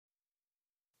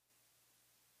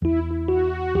The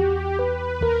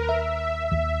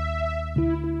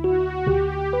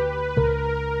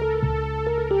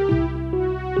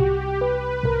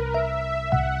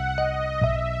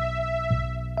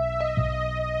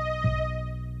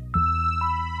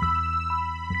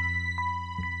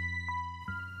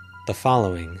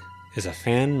following is a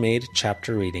fan-made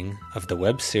chapter reading of the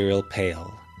web serial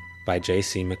Pale by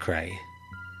J.C. McCrae.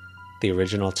 The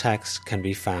original text can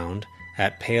be found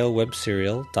at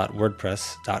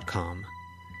palewebserial.wordpress.com.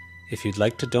 If you'd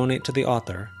like to donate to the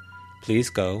author, please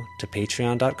go to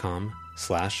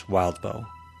patreon.com/wildbow.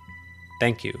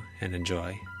 Thank you and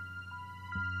enjoy.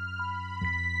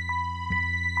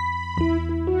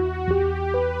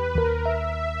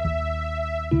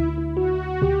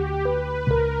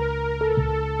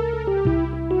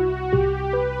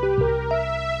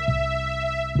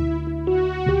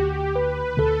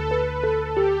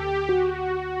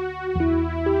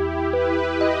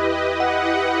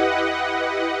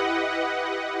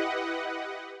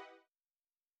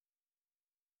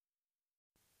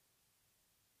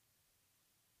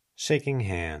 Shaking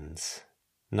Hands,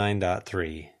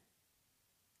 9.3.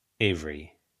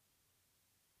 Avery.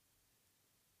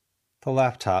 The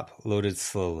laptop loaded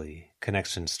slowly,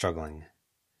 connection struggling.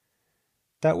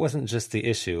 That wasn't just the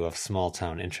issue of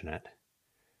small-town internet.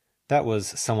 That was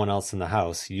someone else in the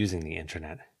house using the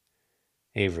internet.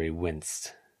 Avery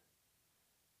winced.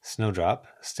 Snowdrop,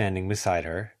 standing beside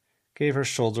her, gave her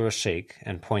shoulder a shake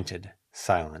and pointed,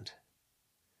 silent.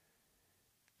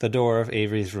 The door of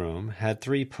Avery's room had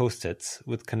 3 post-its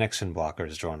with connection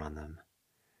blockers drawn on them.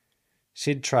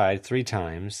 She'd tried 3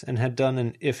 times and had done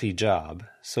an iffy job,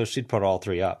 so she'd put all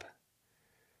 3 up.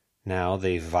 Now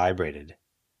they vibrated,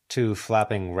 2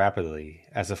 flapping rapidly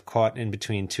as if caught in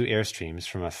between 2 airstreams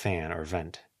from a fan or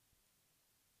vent.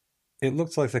 It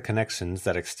looked like the connections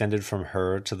that extended from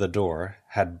her to the door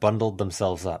had bundled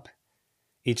themselves up,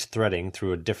 each threading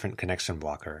through a different connection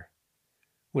blocker,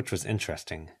 which was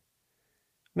interesting.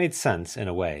 Made sense, in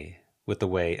a way, with the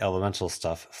way elemental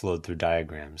stuff flowed through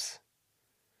diagrams.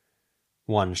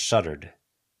 One shuddered,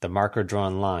 the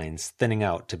marker-drawn lines thinning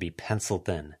out to be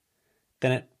pencil-thin.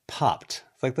 Then it popped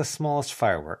like the smallest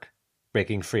firework,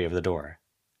 breaking free of the door.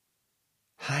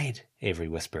 "Hide," Avery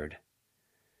whispered.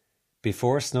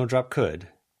 Before Snowdrop could,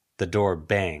 the door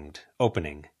banged,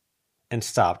 opening, and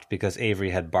stopped because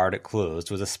Avery had barred it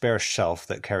closed with a spare shelf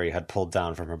that Carrie had pulled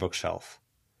down from her bookshelf.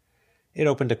 It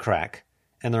opened a crack,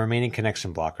 and the remaining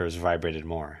connection blockers vibrated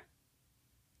more.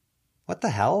 "What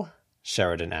the hell?"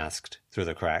 Sheridan asked, through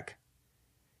the crack.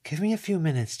 "Give me a few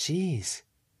minutes, jeez.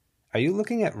 Are you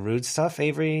looking at rude stuff,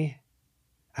 Avery?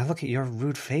 I look at your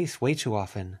rude face way too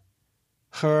often."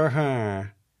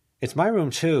 "Her. It's my room,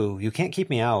 too. You can't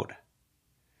keep me out."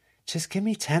 "Just give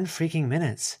me 10 freaking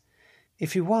minutes.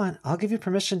 If you want, I'll give you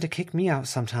permission to kick me out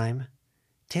sometime.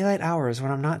 Daylight hours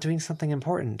when I'm not doing something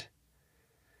important."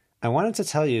 "I wanted to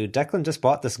tell you, Declan just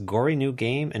bought this gory new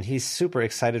game, and he's super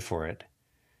excited for it.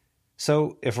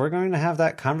 So, if we're going to have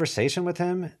that conversation with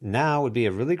him, now would be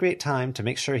a really great time to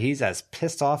make sure he's as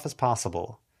pissed off as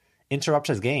possible. Interrupt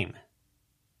his game."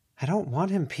 "I don't want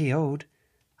him PO'd.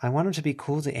 I want him to be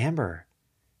cool to Amber.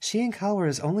 She and Cal were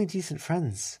his only decent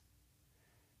friends."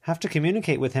 "Have to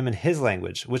communicate with him in his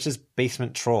language, which is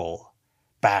basement troll.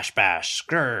 Bash, bash,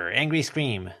 skrrr, angry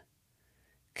scream."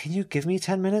 "Can you give me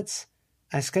 10 minutes?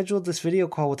 I scheduled this video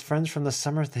call with friends from the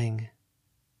summer thing."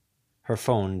 Her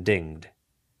phone dinged.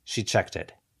 She checked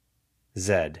it.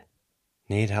 Zed.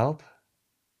 "Need help?"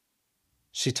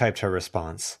 She typed her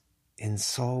response. "In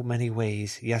so many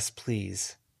ways, yes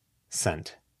please."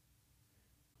 Sent.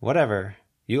 "Whatever.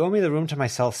 You owe me the room to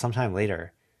myself sometime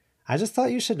later. I just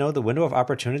thought you should know the window of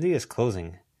opportunity is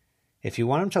closing. If you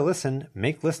want him to listen,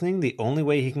 make listening the only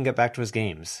way he can get back to his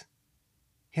games."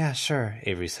 "Yeah, sure,"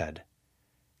 Avery said.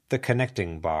 The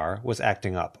connecting bar was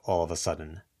acting up all of a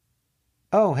sudden.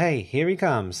 "Oh, hey, here he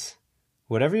comes.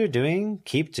 Whatever you're doing,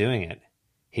 keep doing it.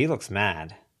 He looks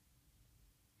mad."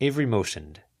 Avery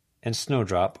motioned, and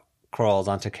Snowdrop crawled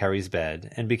onto Carrie's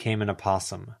bed and became an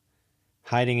opossum,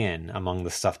 hiding in among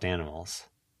the stuffed animals.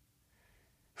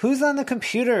 "Who's on the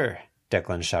computer?"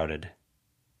 Declan shouted.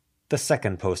 The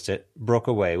second post-it broke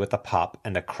away with a pop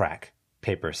and a crack,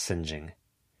 paper singeing.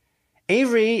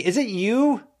 "Avery, is it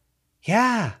you?"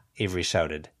 "Yeah," Avery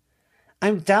shouted.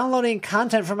 "I'm downloading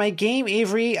content for my game,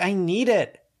 Avery. I need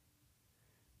it."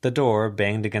 The door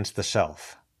banged against the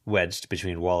shelf, wedged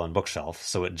between wall and bookshelf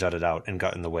so it jutted out and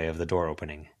got in the way of the door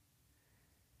opening.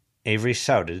 Avery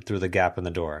shouted through the gap in the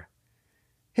door.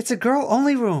 "It's a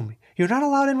girl-only room. You're not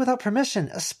allowed in without permission,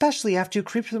 especially after you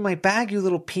creep through my bag, you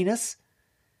little penis."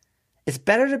 "It's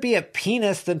better to be a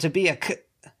penis than to be a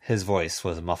His voice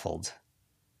was muffled.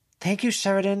 Thank you,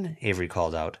 Sheridan, Avery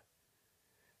called out.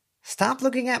 Stop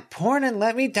looking at porn and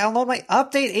let me download my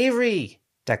update, Avery,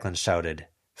 Declan shouted,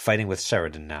 fighting with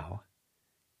Sheridan now.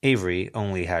 Avery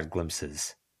only had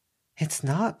glimpses. It's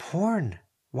not porn.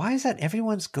 Why is that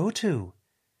everyone's go-to?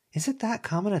 Is it that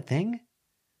common a thing?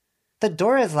 The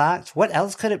door is locked. What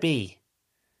else could it be?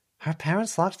 Our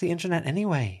parents locked the internet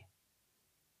anyway.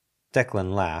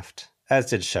 Declan laughed, as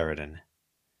did Sheridan.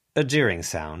 A jeering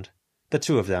sound, the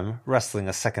two of them wrestling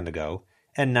a second ago,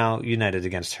 and now united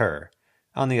against her,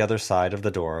 on the other side of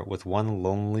the door with one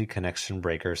lonely connection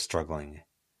breaker struggling.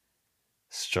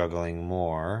 Struggling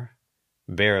more,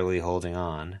 barely holding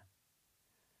on.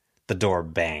 The door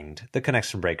banged, the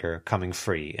connection breaker coming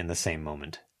free in the same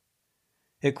moment.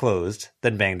 It closed,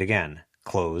 then banged again.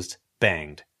 Closed,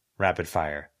 banged. Rapid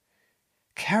fire.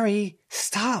 Carrie,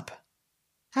 stop!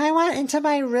 I want into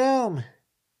my room.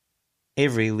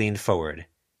 Avery leaned forward,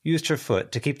 used her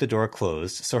foot to keep the door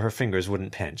closed so her fingers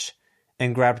wouldn't pinch,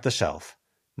 and grabbed the shelf,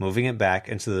 moving it back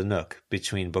into the nook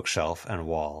between bookshelf and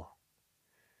wall.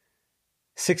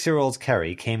 6-year-old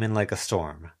Carrie came in like a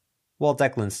storm, while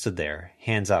Declan stood there,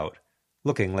 hands out,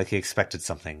 looking like he expected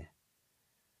something.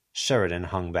 Sheridan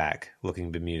hung back,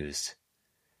 looking bemused.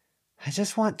 I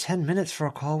just want 10 minutes for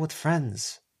a call with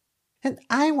friends. And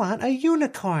I want a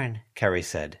unicorn, Carrie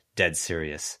said, dead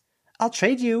serious. I'll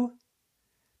trade you.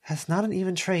 That's not an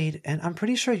even trade, and I'm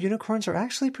pretty sure unicorns are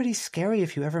actually pretty scary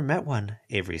if you ever met one,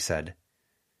 Avery said.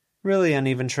 Really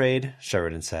uneven trade,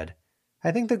 Sheridan said.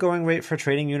 I think the going rate for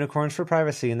trading unicorns for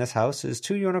privacy in this house is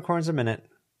 2 unicorns a minute.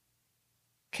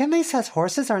 Kinley says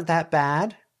horses aren't that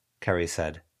bad, Carrie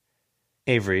said.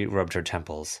 Avery rubbed her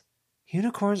temples.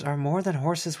 Unicorns are more than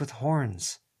horses with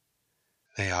horns.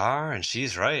 They are, and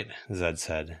she's right, Zed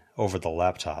said, over the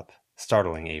laptop,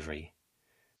 startling Avery.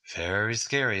 Very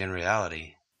scary in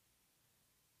reality.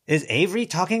 Is Avery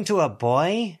talking to a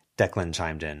boy? Declan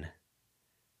chimed in.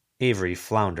 Avery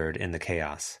floundered in the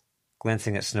chaos,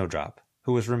 glancing at Snowdrop,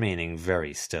 who was remaining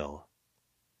very still.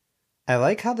 I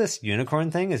like how this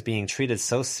unicorn thing is being treated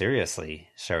so seriously,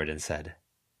 Sheridan said.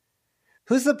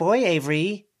 Who's the boy,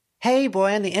 Avery? Hey,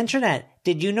 boy on the internet,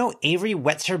 did you know Avery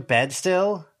wets her bed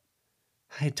still?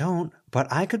 I don't, but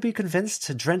I could be convinced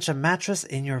to drench a mattress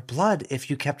in your blood if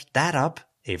you kept that up,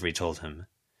 Avery told him.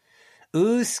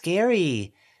 Ooh,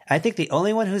 scary. I think the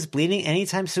only one who's bleeding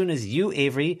anytime soon is you,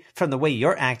 Avery, from the way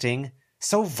you're acting.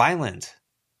 So violent.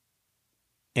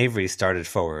 Avery started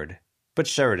forward, but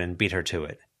Sheridan beat her to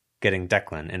it, getting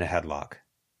Declan in a headlock.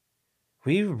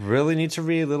 We really need to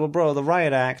read Little Bro the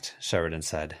Riot Act, Sheridan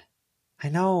said. I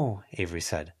know, Avery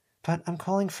said, but I'm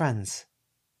calling friends.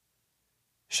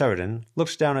 Sheridan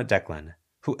looked down at Declan,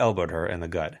 who elbowed her in the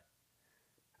gut.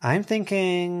 I'm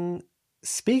thinking...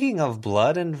 Speaking of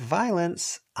blood and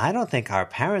violence, I don't think our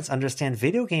parents understand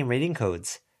video game rating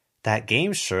codes. That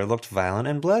game sure looked violent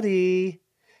and bloody.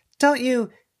 Don't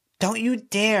you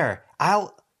dare!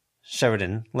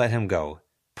 Sheridan let him go,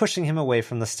 pushing him away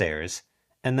from the stairs,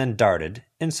 and then darted,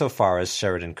 insofar as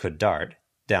Sheridan could dart,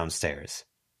 downstairs.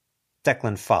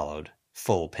 Declan followed,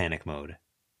 full panic mode.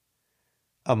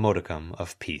 A modicum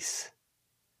of peace.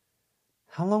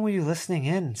 How long were you listening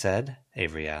in, Zed?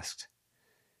 Avery asked.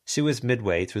 She was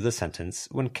midway through the sentence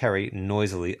when Carrie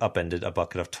noisily upended a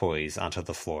bucket of toys onto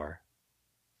the floor.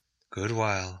 Good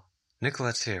while.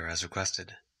 Nicolette's here, as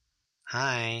requested.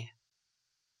 Hi.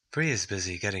 Bree is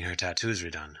busy getting her tattoos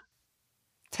redone.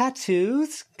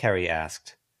 Tattoos? Carrie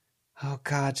asked. Oh,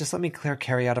 God, just let me clear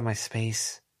Carrie out of my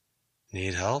space.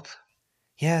 Need help?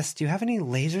 Yes, do you have any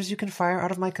lasers you can fire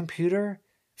out of my computer?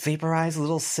 Vaporize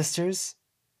little sisters?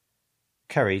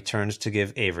 Carrie turned to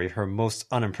give Avery her most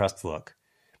unimpressed look,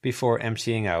 before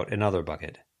emptying out another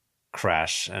bucket.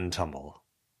 Crash and tumble.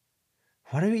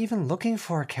 What are you even looking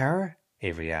for, Kara?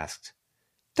 Avery asked.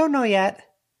 Don't know yet.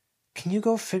 Can you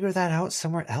go figure that out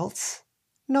somewhere else?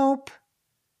 Nope.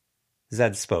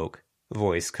 Zed spoke,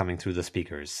 voice coming through the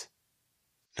speakers.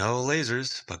 No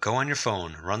lasers, but go on your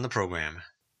phone. Run the program.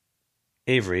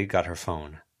 Avery got her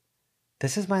phone.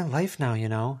 This is my life now, you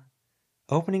know.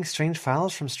 Opening strange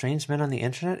files from strange men on the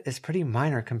internet is pretty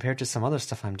minor compared to some other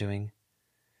stuff I'm doing.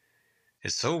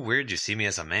 It's so weird you see me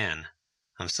as a man.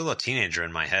 I'm still a teenager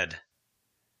in my head.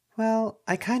 Well,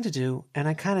 I kinda do, and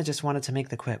I kinda just wanted to make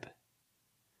the quip.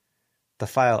 The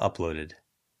file uploaded.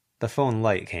 The phone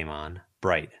light came on,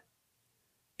 bright.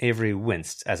 Avery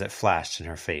winced as it flashed in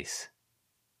her face.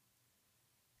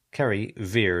 Carrie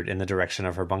veered in the direction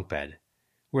of her bunk bed,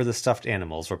 where the stuffed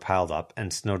animals were piled up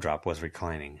and Snowdrop was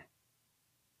reclining.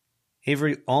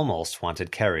 Avery almost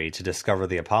wanted Carrie to discover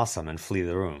the opossum and flee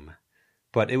the room,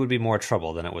 but it would be more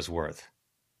trouble than it was worth.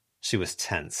 She was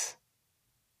tense.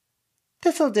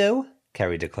 This'll do,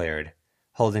 Carrie declared,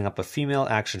 holding up a female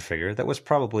action figure that was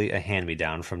probably a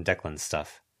hand-me-down from Declan's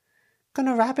stuff.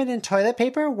 Gonna wrap it in toilet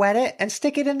paper, wet it, and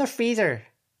stick it in the freezer.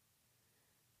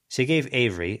 She gave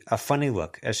Avery a funny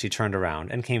look as she turned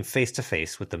around and came face to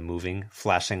face with the moving,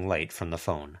 flashing light from the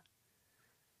phone.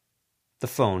 The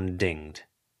phone dinged.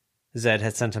 Zed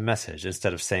had sent a message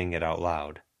instead of saying it out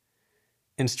loud.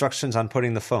 Instructions on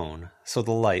putting the phone so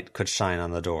the light could shine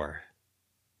on the door.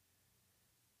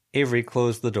 Avery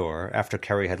closed the door after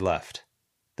Carrie had left,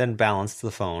 then balanced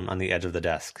the phone on the edge of the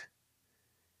desk.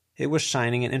 It was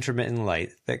shining an intermittent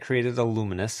light that created a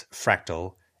luminous,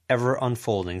 fractal,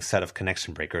 ever-unfolding set of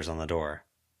connection breakers on the door.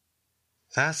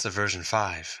 That's a version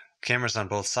 5. Cameras on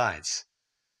both sides.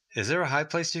 Is there a high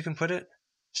place you can put it?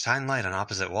 Shine light on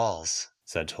opposite walls,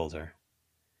 Zed told her.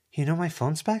 You know my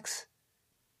phone specs?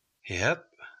 Yep.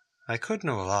 I could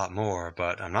know a lot more,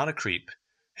 but I'm not a creep,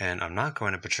 and I'm not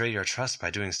going to betray your trust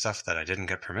by doing stuff that I didn't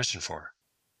get permission for.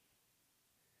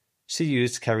 She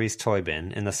used Carrie's toy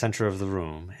bin in the center of the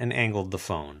room and angled the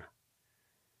phone.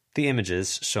 The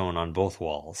images shone on both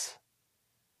walls.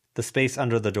 The space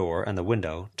under the door and the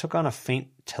window took on a faint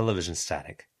television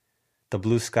static. The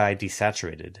blue sky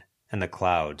desaturated, and the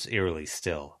clouds eerily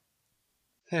still.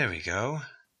 There we go,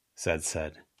 Zed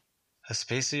said. A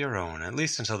space of your own, at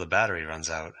least until the battery runs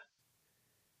out.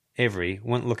 Avery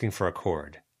went looking for a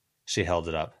cord. She held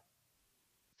it up.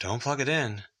 Don't plug it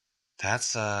in.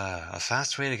 That's a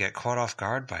fast way to get caught off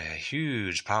guard by a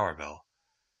huge power bill.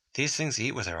 These things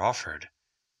eat what they're offered.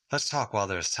 Let's talk while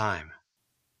there's time.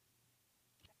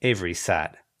 Avery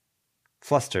sat.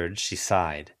 Flustered, she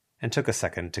sighed, and took a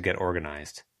second to get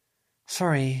organized.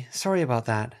 Sorry about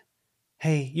that.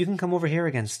 Hey, you can come over here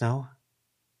again, Snow.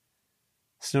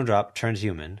 Snowdrop turned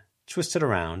human, twisted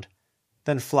around,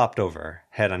 then flopped over,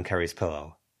 head on Carrie's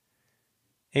pillow.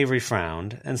 Avery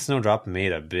frowned, and Snowdrop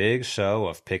made a big show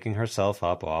of picking herself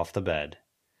up off the bed.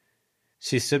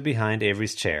 She stood behind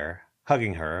Avery's chair,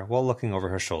 hugging her while looking over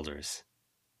her shoulders.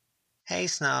 Hey,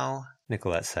 Snow,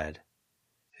 Nicolette said.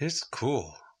 It's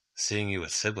cool, seeing you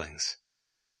with siblings.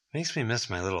 Makes me miss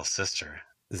my little sister,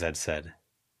 Zed said.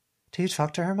 Do you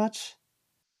talk to her much?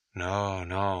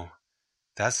 No.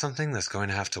 That's something that's going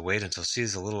to have to wait until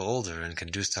she's a little older and can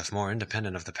do stuff more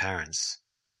independent of the parents.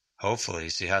 Hopefully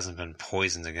she hasn't been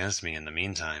poisoned against me in the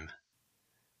meantime.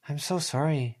 I'm so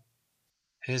sorry.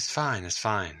 It's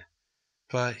fine.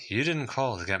 But you didn't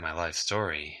call to get my life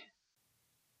story.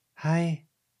 Hi.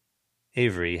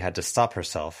 Avery had to stop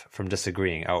herself from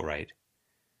disagreeing outright.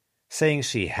 Saying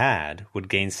she had would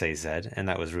gainsay Zed, and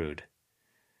that was rude.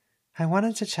 I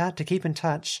wanted to chat to keep in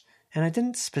touch, and I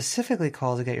didn't specifically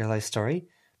call to get your life story,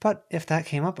 but if that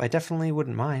came up, I definitely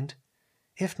wouldn't mind.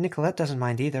 If Nicolette doesn't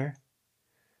mind either.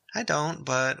 I don't,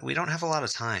 but we don't have a lot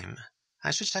of time.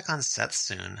 I should check on Seth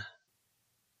soon.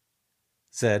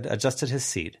 Zed adjusted his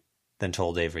seat, then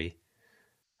told Avery,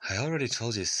 I already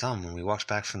told you some when we walked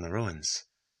back from the ruins,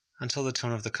 until the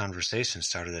tone of the conversation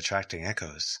started attracting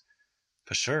echoes.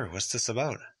 But sure, what's this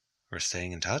about? We're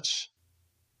staying in touch?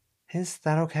 Is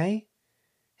that okay?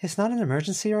 It's not an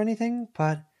emergency or anything,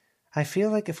 but I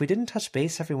feel like if we didn't touch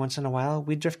base every once in a while,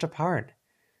 we'd drift apart.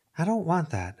 I don't want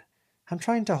that. I'm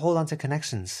trying to hold on to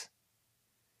connections.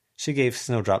 She gave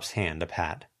Snowdrop's hand a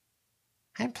pat.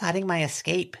 I'm plotting my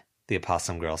escape, the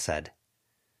opossum girl said.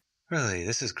 Really,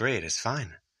 this is great. It's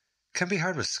fine. Can be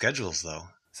hard with schedules, though,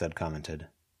 Zed commented.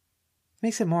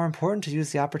 Makes it more important to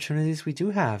use the opportunities we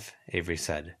do have, Avery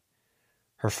said.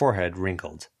 Her forehead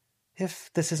wrinkled. If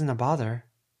this isn't a bother.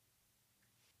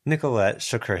 Nicolette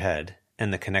shook her head,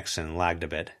 and the connection lagged a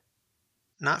bit.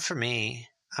 Not for me.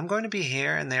 I'm going to be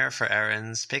here and there for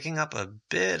errands, picking up a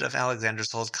bit of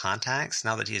Alexander's old contacts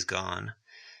now that he's gone,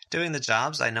 doing the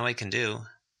jobs I know I can do.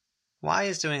 Y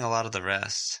is doing a lot of the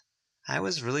rest. I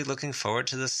was really looking forward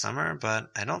to this summer, but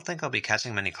I don't think I'll be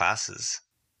catching many classes.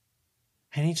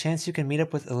 Any chance you can meet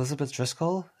up with Elizabeth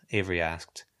Driscoll? Avery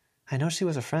asked. I know she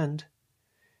was a friend.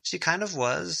 She kind of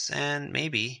was, and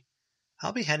maybe.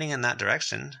 I'll be heading in that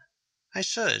direction. I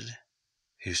should.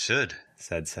 You should,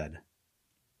 Zed said.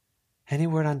 Any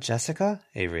word on Jessica?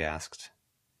 Avery asked.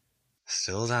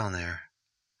 Still down there.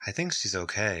 I think she's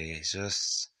okay,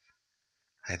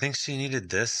 I think she needed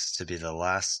this to be the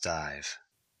last dive.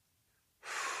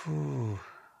 Whew.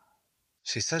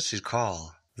 She said she'd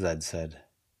call, Zed said.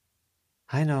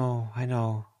 I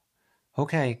know.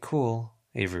 Okay, cool,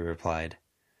 Avery replied.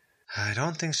 I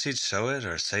don't think she'd show it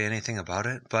or say anything about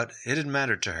it, but it had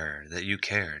mattered to her that you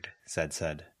cared, Zed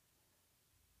said.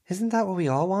 Isn't that what we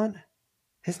all want?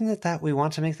 Isn't it that we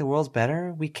want to make the world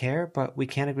better, we care, but we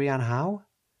can't agree on how?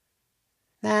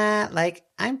 Nah,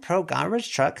 I'm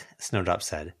pro-garbage truck, Snowdrop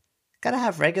said. Gotta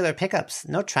have regular pickups,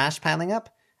 no trash piling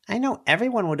up. I know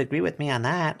everyone would agree with me on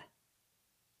that.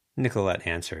 Nicolette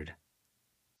answered.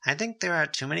 I think there are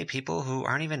too many people who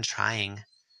aren't even trying.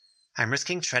 I'm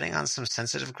risking treading on some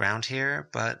sensitive ground here,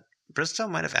 but Bristow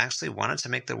might have actually wanted to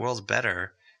make the world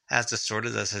better, as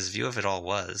distorted as his view of it all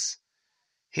was.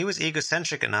 He was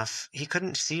egocentric enough, he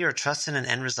couldn't see or trust in an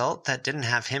end result that didn't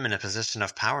have him in a position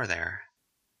of power there.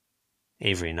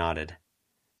 Avery nodded.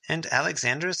 And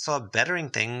Alexander saw bettering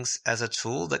things as a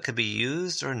tool that could be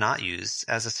used or not used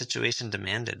as the situation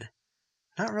demanded.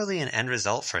 Not really an end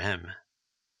result for him.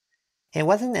 It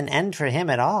wasn't an end for him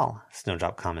at all,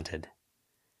 Snowdrop commented.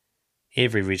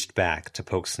 Avery reached back to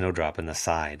poke Snowdrop in the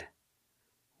side.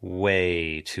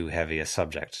 Way too heavy a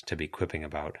subject to be quipping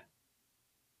about.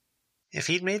 If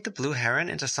he'd made the Blue Heron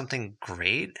into something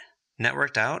great,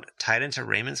 networked out, tied into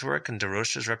Raymond's work and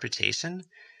DeRoche's reputation,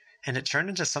 and it turned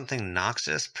into something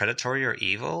noxious, predatory, or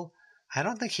evil, I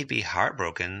don't think he'd be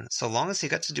heartbroken so long as he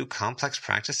got to do complex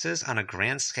practices on a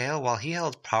grand scale while he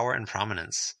held power and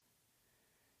prominence.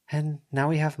 And now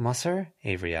we have Musser?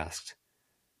 Avery asked.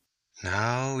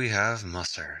 Now we have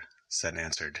Musser, Sen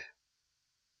answered.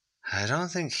 I don't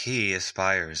think he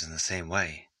aspires in the same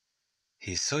way.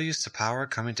 He's so used to power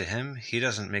coming to him, he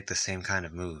doesn't make the same kind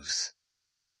of moves.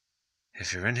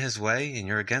 If you're in his way and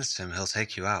you're against him, he'll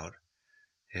take you out.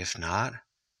 If not,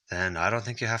 then I don't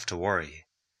think you have to worry.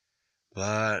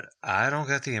 But I don't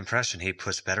get the impression he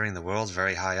puts bettering the world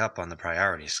very high up on the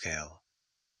priority scale.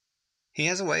 He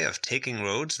has a way of taking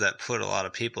roads that put a lot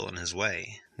of people in his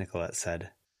way, Nicolette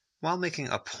said, while making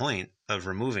a point of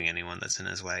removing anyone that's in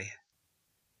his way.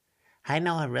 I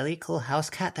know a really cool house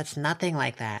cat that's nothing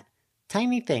like that.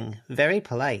 Tiny thing, very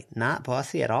polite, not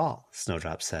bossy at all,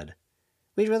 Snowdrop said.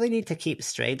 We really need to keep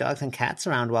stray dogs and cats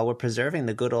around while we're preserving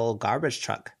the good old garbage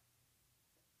truck.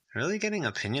 Really getting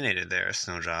opinionated there,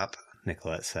 Snowdrop,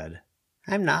 Nicolette said.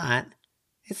 I'm not.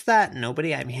 It's that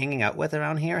nobody I'm hanging out with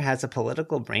around here has a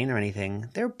political brain or anything.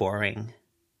 They're boring.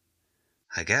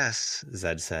 I guess,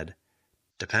 Zed said.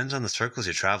 Depends on the circles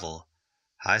you travel.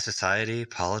 High society,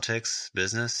 politics,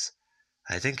 business.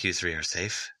 I think you three are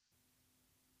safe.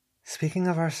 Speaking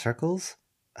of our circles,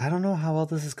 I don't know how well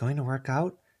this is going to work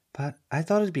out, but I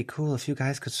thought it'd be cool if you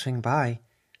guys could swing by,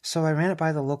 so I ran it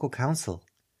by the local council.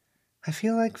 I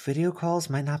feel like video calls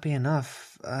might not be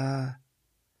enough.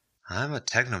 I'm a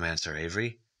technomancer,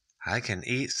 Avery. I can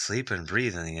eat, sleep, and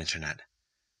breathe in the internet.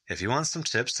 If you want some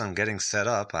tips on getting set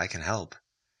up, I can help.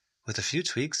 With a few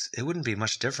tweaks, it wouldn't be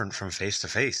much different from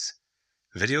face-to-face.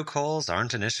 Video calls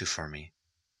aren't an issue for me.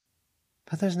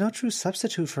 But there's no true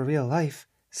substitute for real life,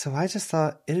 so I just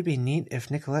thought it'd be neat if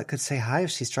Nicolette could say hi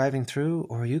if she's driving through,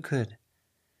 or you could.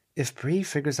 If Bree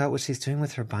figures out what she's doing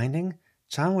with her binding,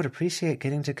 John would appreciate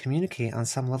getting to communicate on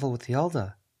some level with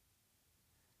Yalda.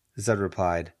 Zed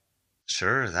replied,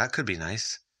 Sure, that could be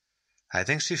nice. I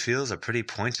think she feels a pretty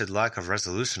pointed lack of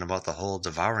resolution about the whole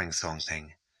devouring song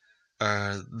thing.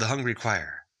 The Hungry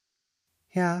Choir.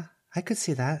 Yeah, I could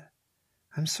see that.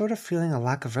 I'm sort of feeling a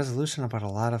lack of resolution about a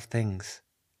lot of things.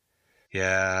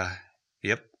 Yeah,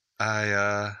 yep,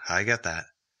 I get that.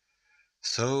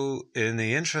 So, in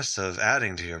the interest of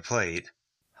adding to your plate...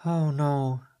 Oh,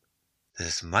 no.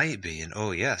 This might be an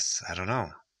oh yes, I don't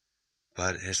know.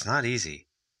 But it's not easy.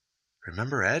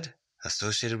 Remember Ed,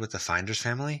 associated with the Finders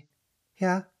family?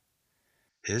 Yeah.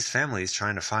 His family's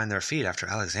trying to find their feet after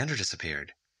Alexander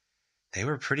disappeared. They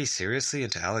were pretty seriously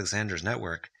into Alexander's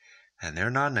network, and they're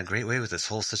not in a great way with this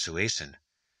whole situation.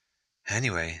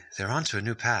 Anyway, they're onto a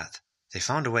new path. They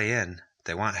found a way in.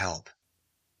 They want help.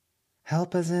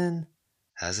 Help as in?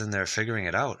 As in they're figuring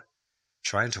it out,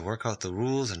 trying to work out the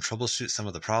rules and troubleshoot some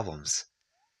of the problems.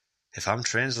 If I'm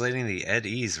translating the Ed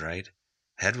Ease right,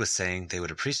 Ed was saying they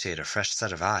would appreciate a fresh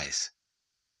set of eyes.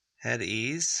 Ed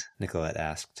Ease? Nicolette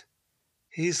asked.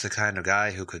 He's the kind of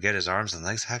guy who could get his arms and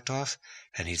legs hacked off,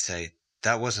 and he'd say,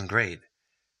 that wasn't great.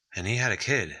 And he had a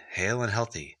kid, hale and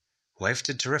healthy. Wife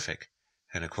did terrific,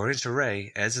 and according to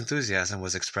Ray, Ed's enthusiasm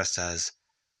was expressed as,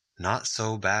 not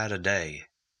so bad a day.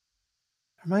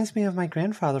 Reminds me of my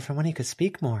grandfather from when he could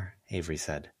speak more, Avery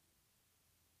said.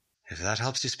 If that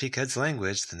helps you speak Ed's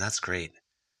language, then that's great.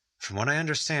 From what I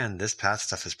understand, this path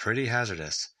stuff is pretty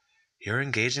hazardous. You're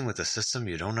engaging with a system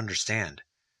you don't understand.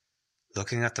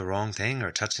 Looking at the wrong thing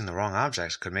or touching the wrong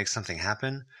object could make something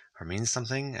happen or mean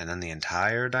something, and then the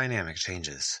entire dynamic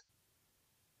changes.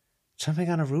 Jumping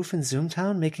on a roof in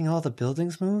Zoomtown, making all the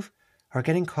buildings move? Or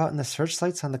getting caught in the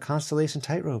searchlights on the Constellation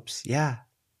tightropes? Yeah.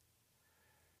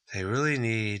 They really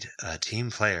need a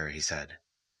team player, he said.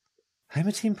 I'm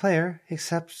a team player,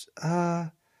 except,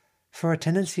 for a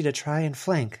tendency to try and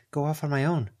flank, go off on my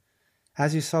own,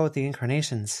 as you saw with the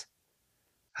incarnations.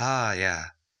 Ah, yeah.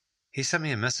 He sent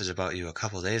me a message about you a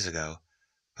couple days ago,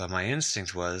 but my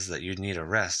instinct was that you'd need a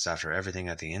rest after everything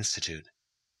at the Institute.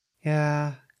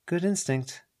 Yeah, good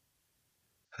instinct.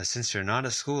 But since you're not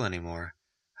at school anymore,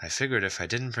 I figured if I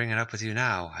didn't bring it up with you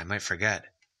now, I might forget.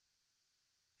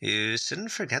 You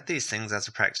shouldn't forget these things as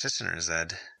a practitioner,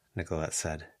 Zed, Nicolette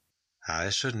said. I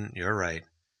shouldn't, you're right.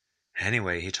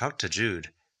 Anyway, he talked to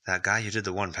Jude, that guy you did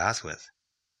the one path with.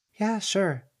 Yeah,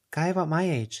 sure. Guy about my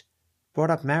age.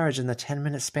 Brought up marriage in the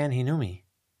 10-minute span he knew me.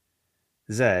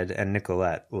 Zed and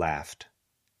Nicolette laughed.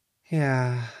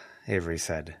 Yeah, Avery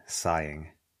said, sighing.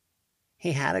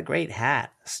 He had a great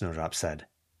hat, Snowdrop said.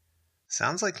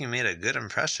 Sounds like you made a good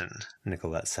impression,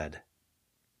 Nicolette said.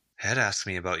 Ed asked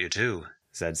me about you too,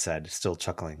 Zed said, still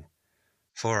chuckling.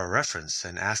 For a reference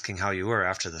and asking how you were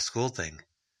after the school thing.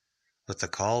 With the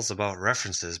calls about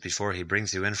references before he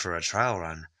brings you in for a trial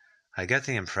run, I get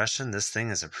the impression this thing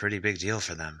is a pretty big deal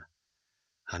for them.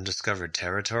 Undiscovered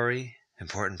territory,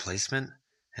 important placement,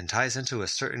 and ties into a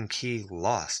certain key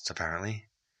lost, apparently.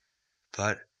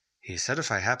 But he said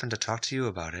if I happen to talk to you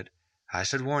about it, I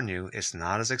should warn you it's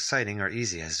not as exciting or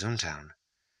easy as Zoomtown.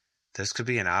 This could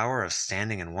be an hour of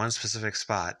standing in one specific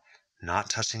spot, not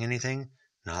touching anything,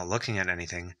 not looking at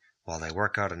anything, while they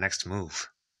work out a next move.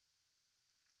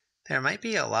 There might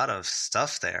be a lot of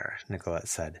stuff there, Nicolette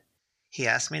said. He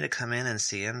asked me to come in and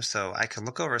see him so I could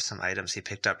look over some items he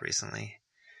picked up recently.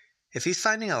 If he's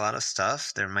finding a lot of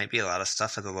stuff, there might be a lot of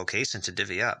stuff at the location to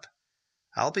divvy up.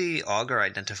 I'll be auger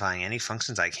identifying any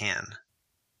functions I can.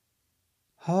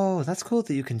 Oh, that's cool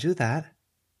that you can do that.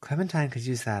 Clementine could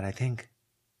use that, I think.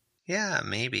 Yeah,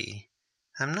 maybe.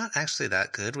 I'm not actually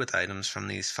that good with items from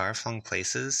these far-flung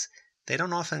places. They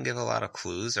don't often give a lot of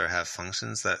clues or have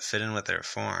functions that fit in with their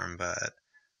form, but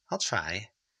I'll try.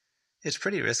 It's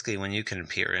pretty risky when you can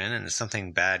peer in and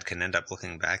something bad can end up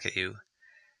looking back at you.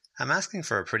 I'm asking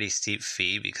for a pretty steep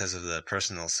fee because of the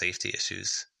personal safety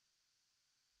issues.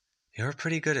 You're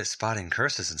pretty good at spotting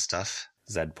curses and stuff,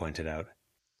 Zed pointed out.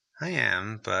 I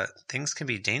am, but things can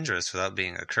be dangerous without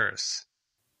being a curse.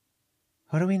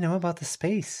 What do we know about the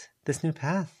space, this new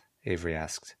path? Avery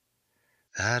asked.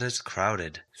 That it's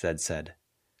crowded, Zed said.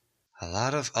 A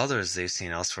lot of others they've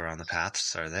seen elsewhere on the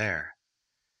paths are there.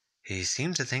 He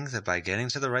seemed to think that by getting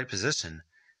to the right position,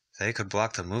 they could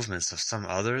block the movements of some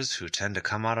others who tend to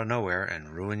come out of nowhere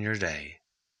and ruin your day.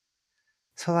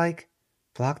 So, like,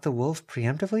 block the wolf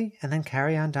preemptively and then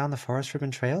carry on down the forest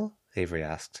ribbon trail? Avery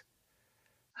asked.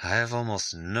 I have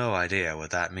almost no idea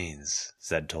what that means,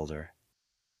 Zed told her.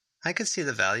 I could see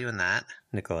the value in that,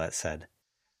 Nicolette said.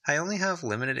 I only have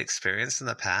limited experience in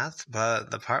the path,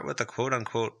 but the part with the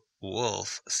quote-unquote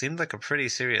wolf seemed like a pretty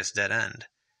serious dead end.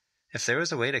 If there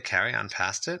was a way to carry on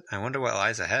past it, I wonder what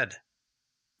lies ahead.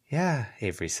 Yeah,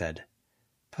 Avery said.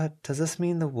 But does this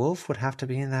mean the wolf would have to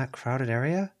be in that crowded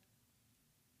area?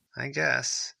 I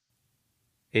guess.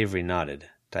 Avery nodded,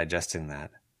 digesting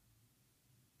that.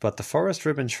 But the Forest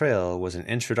Ribbon Trail was an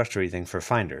introductory thing for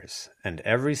finders, and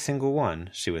every single one,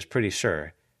 she was pretty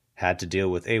sure, had to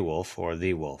deal with a wolf or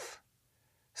the wolf.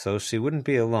 So she wouldn't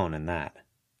be alone in that.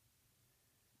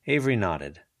 Avery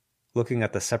nodded, looking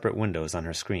at the separate windows on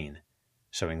her screen,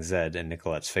 showing Zed and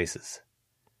Nicolette's faces.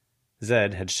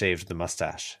 Zed had shaved the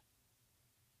mustache.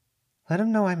 Let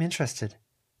him know I'm interested,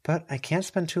 but I can't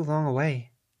spend too long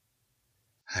away.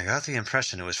 I got the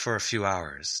impression it was for a few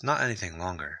hours, not anything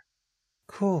longer.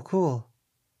 Cool.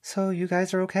 So you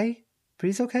guys are okay?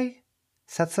 Bree's okay?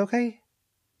 Seth's okay?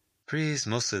 Bree's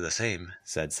mostly the same,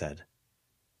 Zed said.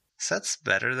 Seth's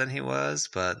better than he was,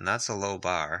 but that's a low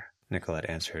bar, Nicolette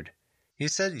answered. You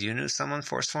said you knew someone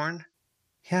Forsworn?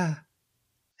 Yeah.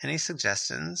 Any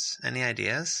suggestions? Any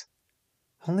ideas?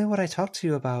 Only what I talked to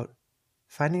you about.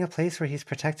 Finding a place where he's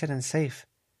protected and safe,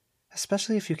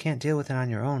 especially if you can't deal with it on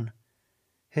your own.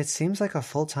 It seems like a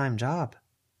full-time job.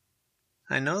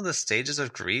 I know the stages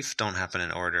of grief don't happen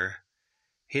in order.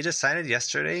 He decided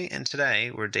yesterday and today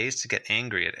were days to get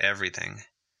angry at everything.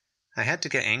 I had to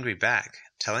get angry back,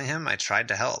 telling him I tried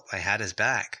to help, I had his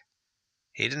back.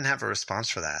 He didn't have a response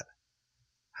for that.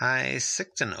 I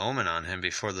sicked an omen on him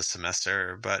before the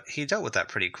semester, but he dealt with that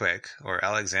pretty quick, or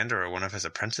Alexander or one of his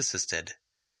apprentices did.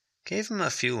 Gave him a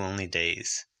few lonely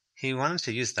days. He wanted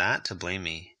to use that to blame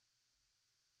me.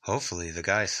 Hopefully the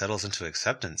guy settles into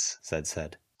acceptance, Zed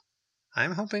said.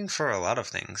 I'm hoping for a lot of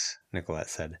things, Nicolette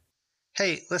said.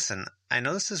 Hey, listen, I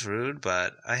know this is rude,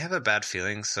 but I have a bad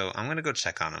feeling, so I'm going to go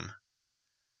check on him.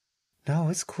 No,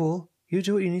 it's cool. You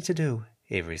do what you need to do,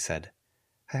 Avery said.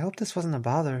 I hope this wasn't a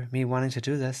bother, me wanting to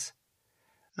do this.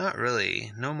 Not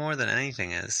really. No more than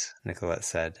anything is, Nicolette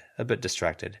said, a bit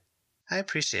distracted. I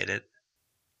appreciate it.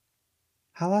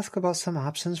 I'll ask about some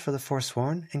options for the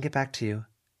Forsworn and get back to you.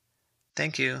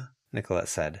 Thank you, Nicolette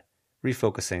said,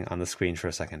 refocusing on the screen for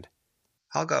a second.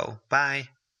 I'll go. Bye.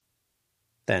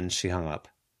 Then she hung up.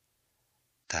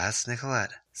 That's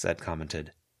Nicolette, Zed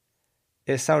commented.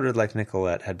 It sounded like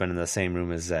Nicolette had been in the same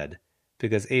room as Zed,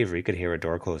 because Avery could hear a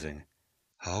door closing.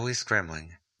 Always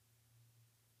scrambling.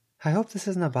 I hope this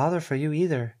isn't a bother for you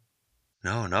either.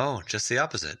 No, just the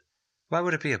opposite. Why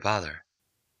would it be a bother?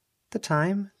 The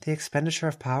time, the expenditure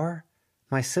of power,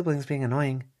 my siblings being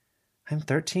annoying. I'm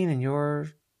 13 and you're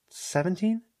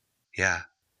 17? Yeah.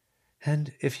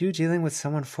 And if you dealing with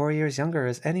someone 4 years younger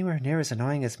is anywhere near as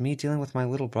annoying as me dealing with my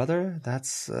little brother,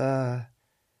 that's,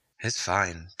 It's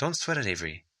fine. Don't sweat it,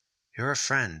 Avery. You're a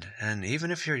friend, and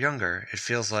even if you're younger, it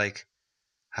feels like,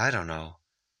 I don't know,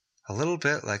 a little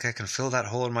bit like I can fill that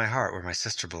hole in my heart where my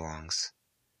sister belongs.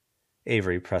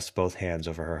 Avery pressed both hands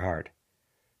over her heart.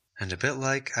 And a bit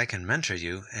like I can mentor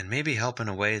you and maybe help in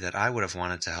a way that I would have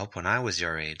wanted to help when I was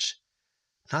your age.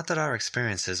 Not that our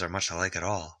experiences are much alike at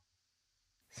all.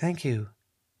 Thank you.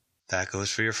 That goes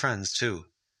for your friends, too.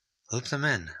 Loop them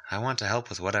in. I want to help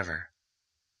with whatever.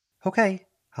 Okay,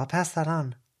 I'll pass that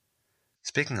on.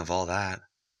 Speaking of all that,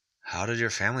 how did your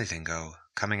family thing go,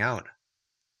 coming out?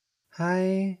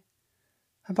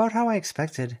 About how I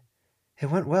expected.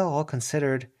 It went well, all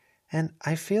considered, and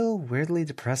I feel weirdly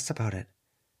depressed about it.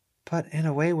 But in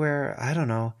a way where, I don't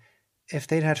know, if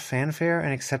they'd had fanfare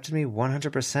and accepted me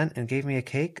 100% and gave me a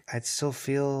cake, I'd still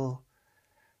feel...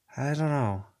 I don't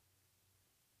know.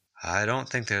 I don't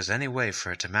think there's any way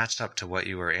for it to match up to what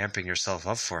you were amping yourself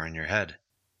up for in your head.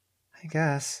 I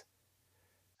guess.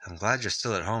 I'm glad you're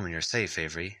still at home and you're safe,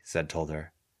 Avery, Zed told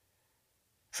her.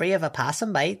 Free of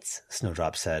opossum bites,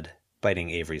 Snowdrop said, biting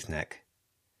Avery's neck.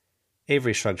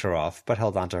 Avery shrugged her off, but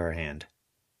held onto her hand.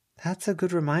 That's a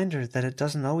good reminder that it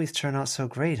doesn't always turn out so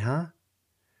great, huh?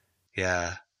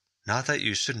 Yeah, not that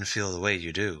you shouldn't feel the way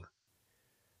you do.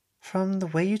 From the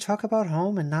way you talk about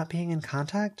home and not being in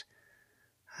contact,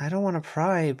 I don't want to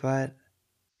pry, but...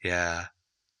 Yeah.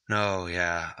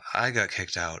 I got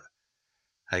kicked out.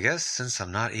 I guess since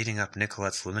I'm not eating up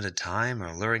Nicolette's limited time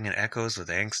or luring in echoes with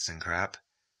angst and crap.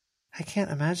 I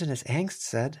can't imagine it's angst,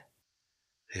 Zed.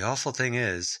 The awful thing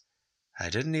is, I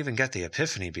didn't even get the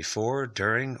epiphany before,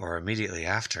 during, or immediately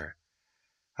after.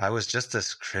 I was just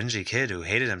this cringy kid who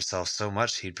hated himself so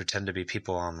much he'd pretend to be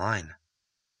people online.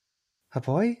 A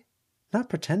boy? Not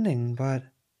pretending, but...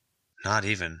 Not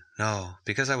even, no,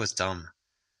 because I was dumb.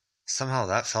 Somehow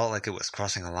that felt like it was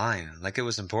crossing a line, like it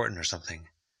was important or something.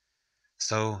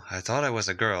 So I thought I was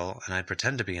a girl, and I'd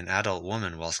pretend to be an adult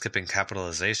woman while skipping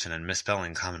capitalization and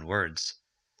misspelling common words.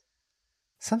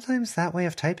 Sometimes that way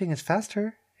of typing is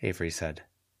faster, Avery said.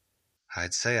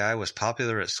 I'd say I was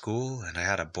popular at school, and I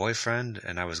had a boyfriend,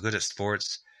 and I was good at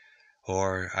sports,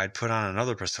 or I'd put on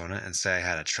another persona and say I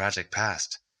had a tragic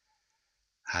past.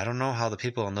 I don't know how the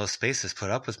people in those spaces put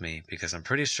up with me, because I'm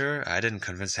pretty sure I didn't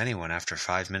convince anyone after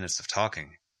 5 minutes of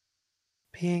talking.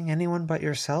 Being anyone but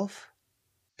yourself?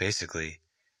 Basically,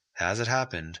 as it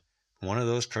happened, one of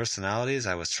those personalities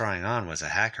I was trying on was a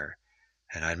hacker,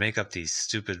 and I'd make up these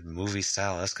stupid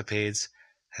movie-style escapades,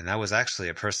 and that was actually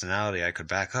a personality I could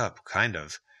back up, kind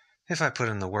of, if I put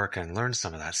in the work and learned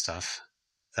some of that stuff.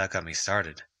 That got me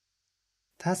started.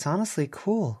 That's honestly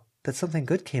cool that something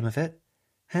good came of it,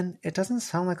 and it doesn't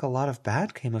sound like a lot of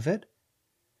bad came of it.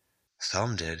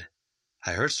 Some did.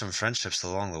 I hurt some friendships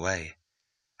along the way.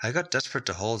 I got desperate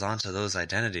to hold on to those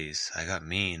identities. I got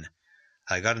mean.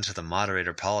 I got into the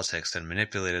moderator politics and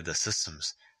manipulated the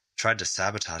systems, tried to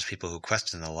sabotage people who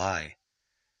questioned the lie.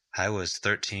 I was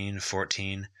 13,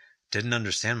 14, didn't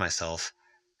understand myself,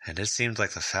 and it seemed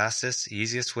like the fastest,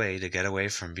 easiest way to get away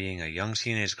from being a young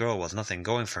teenage girl with nothing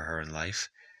going for her in life,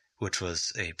 which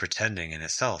was a pretending in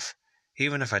itself,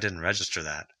 even if I didn't register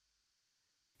that.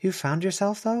 You found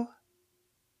yourself, though?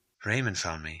 Raymond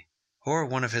found me, or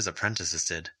one of his apprentices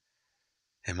did.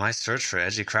 In my search for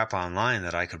edgy crap online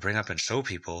that I could bring up and show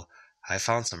people, I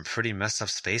found some pretty messed up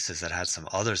spaces that had some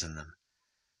others in them.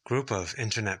 Group of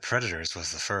internet predators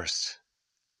was the first.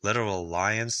 Literal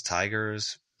lions,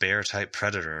 tigers, bear-type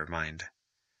predator mind.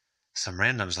 Some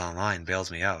randoms online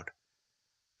bailed me out.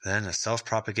 Then a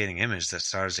self-propagating image that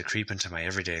started to creep into my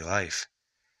everyday life.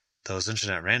 Those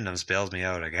internet randoms bailed me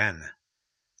out again.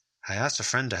 I asked a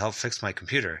friend to help fix my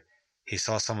computer. He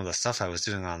saw some of the stuff I was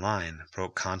doing online,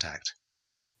 broke contact.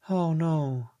 Oh,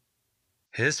 no.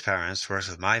 His parents worked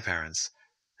with my parents,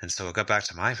 and so it got back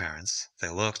to my parents. They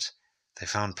looked. They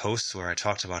found posts where I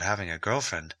talked about having a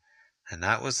girlfriend, and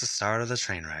that was the start of the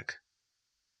train wreck.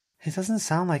 It doesn't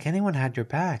sound like anyone had your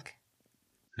back.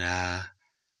 Nah,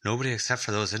 nobody except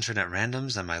for those internet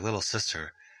randoms and my little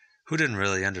sister, who didn't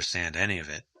really understand any of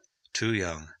it. Too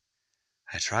young.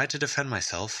 I tried to defend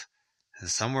myself, and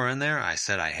somewhere in there I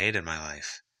said I hated my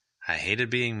life. I hated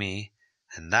being me,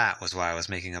 and that was why I was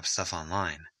making up stuff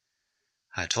online.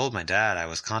 I told my dad I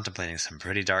was contemplating some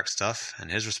pretty dark stuff, and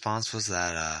his response was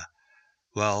that,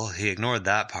 well, he ignored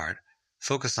that part,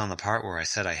 focused on the part where I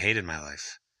said I hated my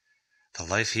life. The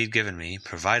life he'd given me,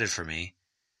 provided for me,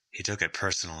 he took it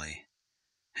personally.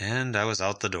 And I was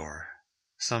out the door.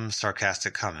 Some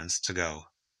sarcastic comments to go.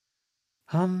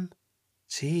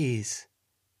 Geez.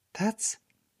 That's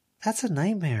a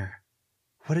nightmare.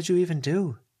 What did you even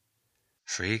do?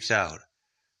 Freaked out.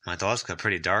 My thoughts got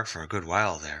pretty dark for a good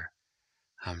while there.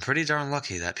 I'm pretty darn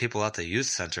lucky that people at the youth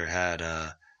center had,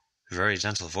 very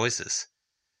gentle voices.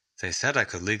 They said I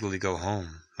could legally go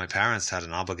home. My parents had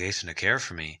an obligation to care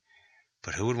for me,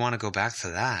 but who would want to go back to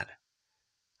that?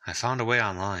 I found a way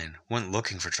online, went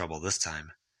looking for trouble this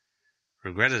time.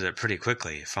 Regretted it pretty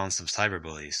quickly, found some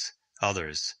cyberbullies,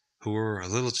 others, who were a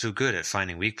little too good at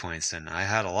finding weak points, and I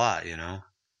had a lot, you know.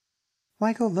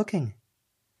 Why go looking?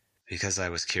 Because I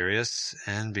was curious,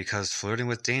 and because flirting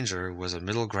with danger was a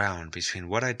middle ground between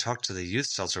what I'd talked to the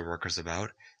youth shelter workers about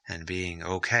and being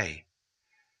okay.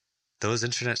 Those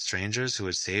internet strangers who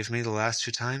had saved me the last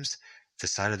 2 times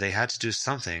decided they had to do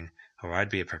something or I'd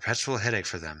be a perpetual headache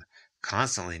for them,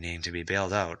 constantly needing to be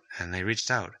bailed out, and they reached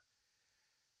out.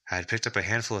 I'd picked up a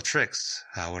handful of tricks.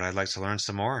 How would I like to learn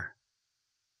some more?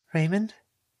 Raymond?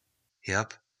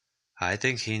 Yep. I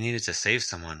think he needed to save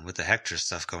someone with the Hector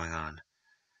stuff going on.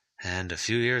 And a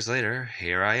few years later,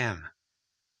 here I am.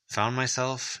 Found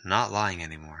myself not lying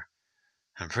anymore.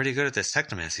 I'm pretty good at this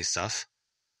technomancy stuff.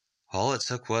 All it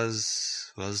took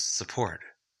was support.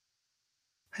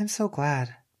 I'm so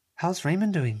glad. How's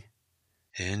Raymond doing?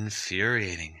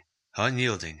 Infuriating.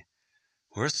 Unyielding.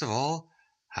 Worst of all,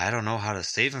 I don't know how to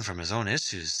save him from his own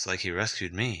issues like he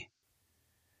rescued me.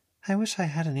 I wish I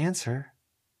had an answer.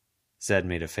 Zed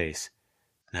made a face.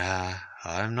 Nah,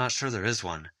 I'm not sure there is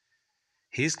one.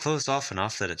 He's closed off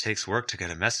enough that it takes work to get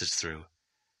a message through.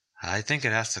 I think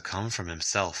it has to come from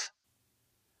himself.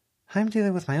 I'm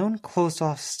dealing with my own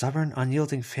closed-off, stubborn,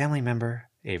 unyielding family member,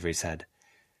 Avery said.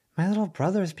 My little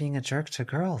brother is being a jerk to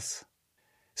girls.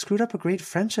 Screwed up a great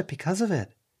friendship because of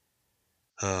it.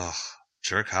 Ugh,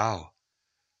 jerk how?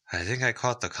 I think I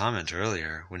caught the comment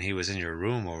earlier when he was in your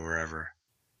room or wherever.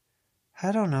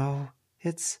 I don't know.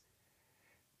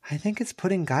 I think it's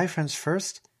putting guy friends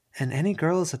first, and any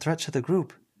girl is a threat to the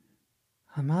group.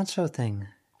 A macho thing,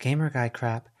 gamer guy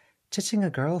crap, ditching a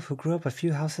girl who grew up a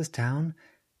few houses down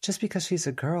just because she's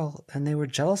a girl and they were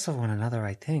jealous of one another,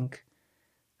 I think.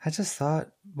 I just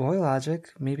thought, boy logic,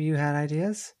 maybe you had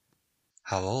ideas?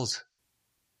 How old?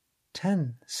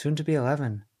 10, soon to be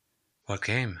 11. What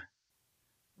game?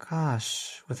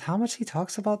 Gosh, with how much he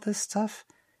talks about this stuff,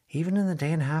 even in the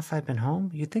day and a half I've been home,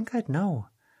 you'd think I'd know.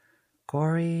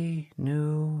 Gory,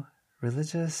 new,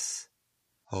 religious.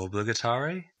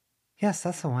 Obligatory? Yes,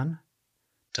 that's the one.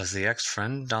 Does the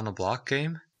ex-friend down the block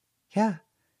game? Yeah,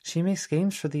 she makes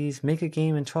games for these Make a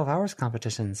Game in 12 Hours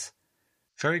competitions.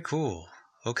 Very cool.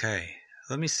 Okay,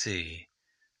 let me see.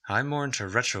 I'm more into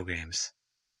retro games.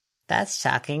 That's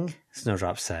shocking,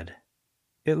 Snowdrop said.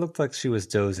 It looked like she was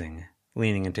dozing,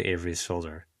 leaning into Avery's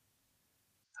shoulder.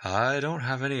 I don't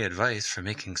have any advice for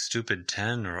making stupid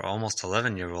 10 or almost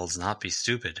 11-year-olds not be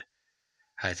stupid.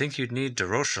 I think you'd need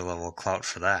DeRocher level clout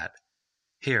for that.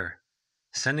 Here,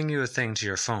 sending you a thing to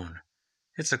your phone.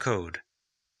 It's a code.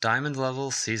 Diamond level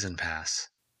season pass.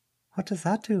 What does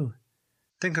that do?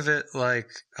 Think of it like,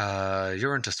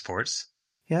 you're into sports.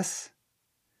 Yes?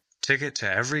 Ticket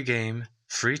to every game,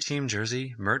 free team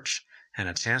jersey, merch, and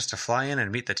a chance to fly in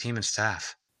and meet the team and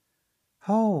staff.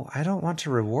 Oh, I don't want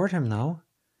to reward him, though.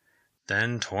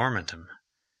 Then torment him.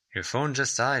 Your phone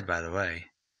just died, by the way.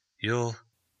 You'll...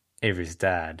 Avery's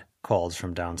dad called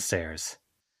from downstairs.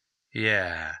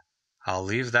 Yeah, I'll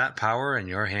leave that power in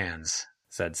your hands,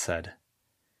 Zed said.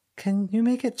 Can you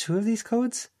make it 2 of these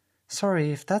codes?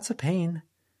 Sorry if that's a pain.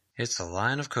 It's a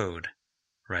line of code.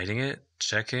 Writing it,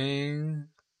 checking,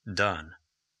 done.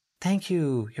 Thank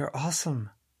you, you're awesome.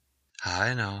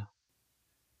 I know.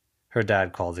 Her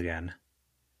dad called again.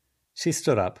 She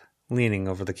stood up, leaning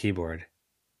over the keyboard.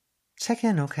 Check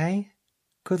in, okay?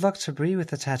 Good luck to Bree with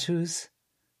the tattoos.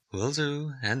 Will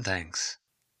do, and thanks.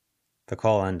 The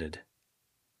call ended.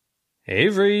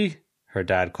 Avery! Her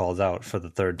dad called out for the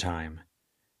 3rd time.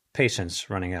 Patience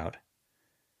running out.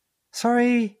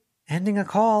 Sorry, ending a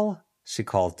call, she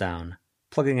called down,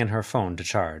 plugging in her phone to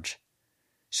charge.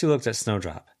 She looked at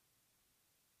Snowdrop.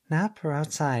 Nap or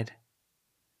outside?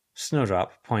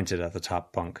 Snowdrop pointed at the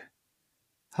top bunk.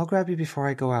 I'll grab you before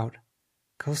I go out.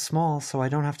 Go small so I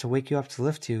don't have to wake you up to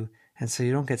lift you, and so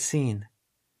you don't get seen.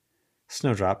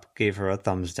 Snowdrop gave her a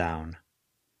thumbs down.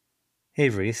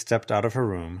 Avery stepped out of her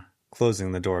room,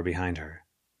 closing the door behind her.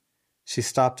 She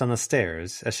stopped on the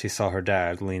stairs as she saw her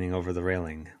dad leaning over the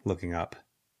railing, looking up.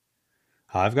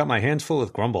 I've got my hands full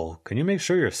with Grumble. Can you make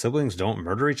sure your siblings don't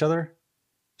murder each other?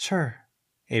 Sure.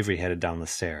 Avery headed down the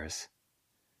stairs.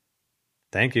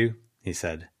 Thank you, he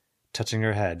said, touching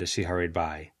her head as she hurried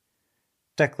by.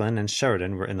 Declan and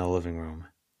Sheridan were in the living room.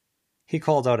 He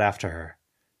called out after her.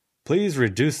 Please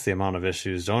reduce the amount of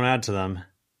issues, don't add to them.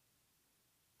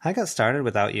 I got started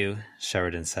without you,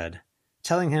 Sheridan said,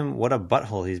 telling him what a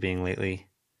butthole he's being lately.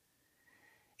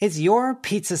 It's your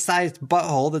pizza-sized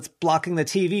butthole that's blocking the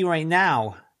TV right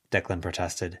now, Declan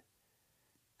protested.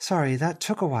 Sorry, that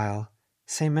took a while.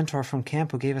 Same mentor from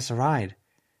camp who gave us a ride.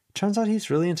 Turns out he's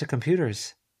really into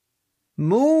computers.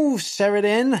 Move,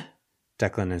 Sheridan,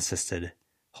 Declan insisted,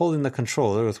 holding the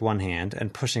controller with one hand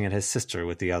and pushing at his sister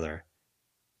with the other.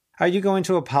 Are you going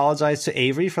to apologize to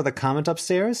Avery for the comment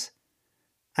upstairs?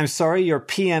 I'm sorry you're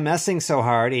PMSing so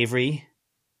hard, Avery.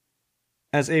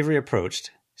 As Avery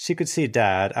approached, she could see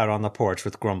Dad out on the porch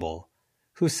with Grumble,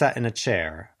 who sat in a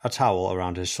chair, a towel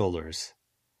around his shoulders.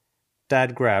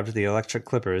 Dad grabbed the electric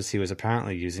clippers he was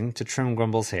apparently using to trim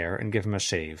Grumble's hair and give him a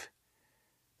shave.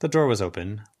 The door was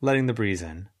open, letting the breeze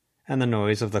in, and the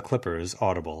noise of the clippers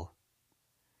audible.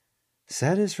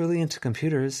 Zed is really into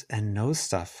computers and knows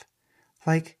stuff,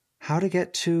 like how to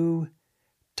get to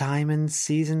Diamond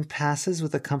Season Passes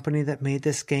with the company that made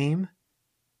this game.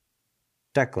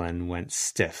 Declan went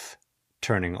stiff,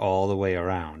 turning all the way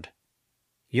around.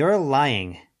 You're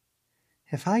lying.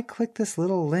 If I click this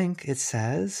little link, it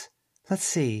says, let's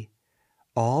see,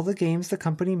 all the games the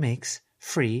company makes,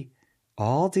 free,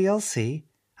 all DLC,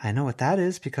 I know what that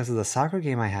is because of the soccer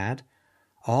game I had,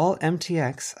 all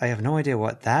MTX, I have no idea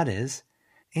what that is,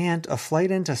 and a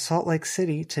flight into Salt Lake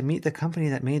City to meet the company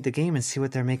that made the game and see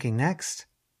what they're making next.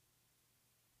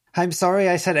 I'm sorry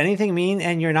I said anything mean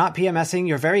and you're not PMSing,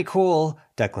 you're very cool,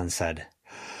 Declan said.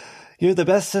 You're the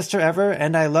best sister ever,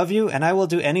 and I love you, and I will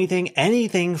do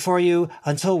anything for you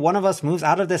until one of us moves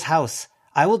out of this house.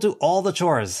 I will do all the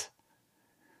chores.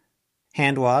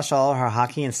 Hand wash all her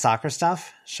hockey and soccer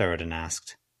stuff? Sheridan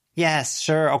asked. Yes,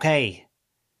 sure, okay.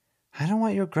 I don't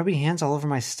want your grubby hands all over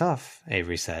my stuff,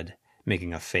 Avery said,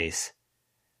 making a face.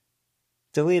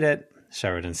 Delete it,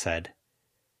 Sheridan said.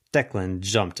 Declan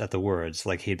jumped at the words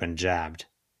like he'd been jabbed.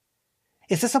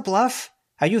 Is this a bluff?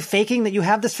 Are you faking that you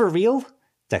have this for real?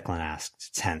 Declan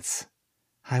asked, tense.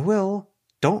 I will.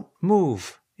 Don't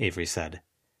move, Avery said.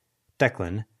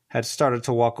 Declan had started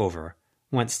to walk over,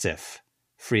 went stiff,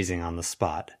 freezing on the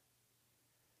spot.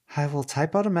 I will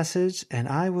type out a message and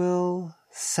I will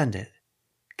send it.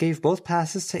 Gave both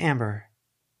passes to Amber.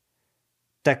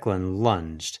 Declan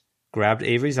lunged, grabbed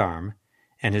Avery's arm,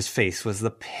 and his face was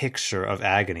the picture of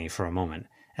agony for a moment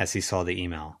as he saw the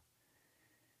email.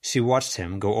 She watched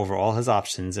him go over all his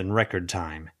options in record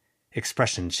time,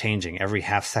 expression changing every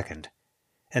half second,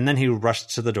 and then he rushed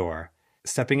to the door,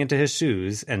 stepping into his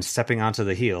shoes and stepping onto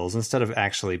the heels instead of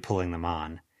actually pulling them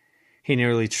on. He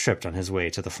nearly tripped on his way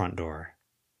to the front door.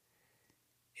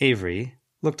 Avery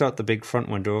looked out the big front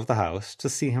window of the house to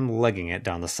see him legging it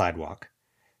down the sidewalk,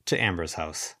 to Amber's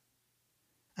house.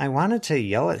 I wanted to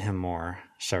yell at him more,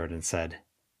 Sheridan said.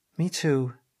 Me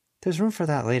too. There's room for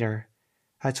that later.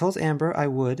 I told Amber I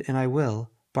would and I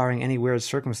will, barring any weird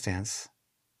circumstance.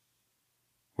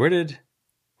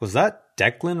 Was that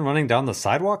Declan running down the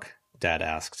sidewalk? Dad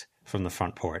asked, from the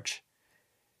front porch.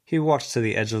 He walked to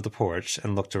the edge of the porch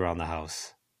and looked around the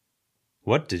house.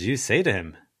 What did you say to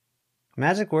him?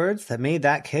 Magic words that made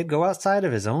that kid go outside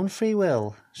of his own free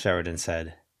will, Sheridan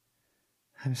said.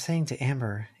 I'm saying to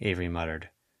Amber, Avery muttered.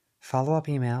 Follow-up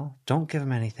email, don't give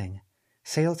him anything.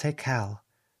 Say you'll take Cal.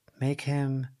 Make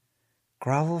him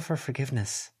grovel for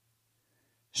forgiveness.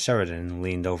 Sheridan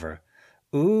leaned over.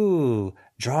 Ooh,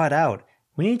 draw it out.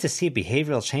 We need to see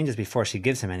behavioral changes before she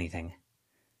gives him anything.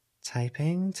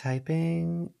 Typing,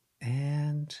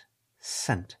 and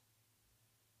sent.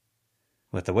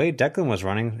 With the way Declan was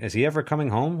running, is he ever coming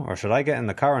home, or should I get in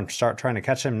the car and start trying to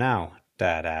catch him now?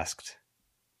 Dad asked.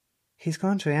 He's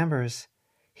gone to Amber's.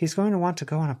 He's going to want to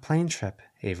go on a plane trip,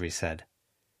 Avery said.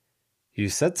 You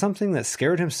said something that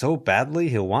scared him so badly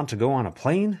he'll want to go on a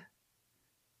plane?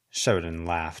 Sheridan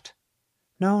laughed.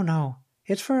 No,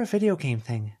 it's for a video game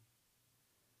thing.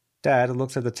 Dad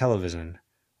looked at the television,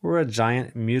 where a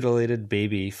giant mutilated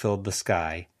baby filled the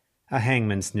sky, a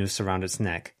hangman's noose around its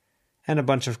neck, and a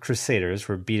bunch of crusaders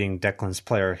were beating Declan's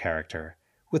player character,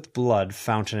 with blood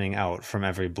fountaining out from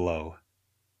every blow.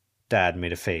 Dad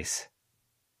made a face.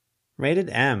 Rated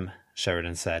M,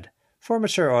 Sheridan said. For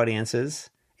mature audiences.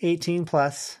 18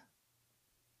 plus.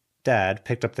 Dad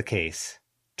picked up the case,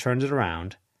 turned it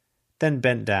around, then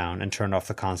bent down and turned off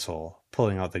the console,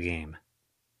 pulling out the game.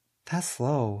 That's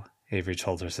slow, Avery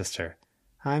told her sister.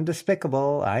 I'm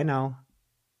despicable, I know.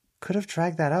 Could have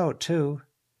dragged that out, too.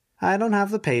 I don't have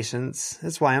the patience.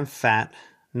 It's why I'm fat.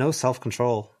 No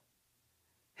self-control.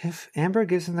 If Amber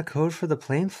gives him the code for the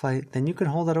plane flight, then you can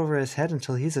hold that over his head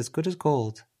until he's as good as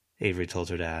gold, Avery told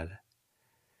her dad.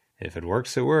 If it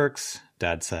works, it works,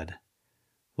 Dad said.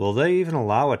 Will they even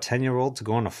allow a 10-year-old to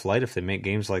go on a flight if they make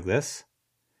games like this?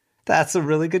 That's a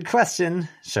really good question,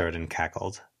 Sheridan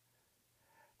cackled.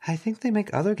 I think they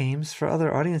make other games for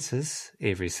other audiences,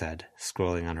 Avery said,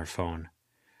 scrolling on her phone.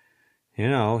 You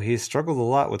know, he struggled a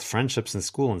lot with friendships in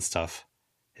school and stuff.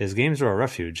 His games were a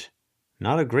refuge.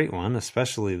 Not a great one,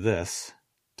 especially this.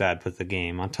 Dad put the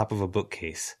game on top of a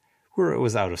bookcase, where it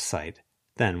was out of sight,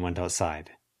 then went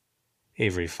outside.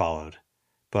 Avery followed.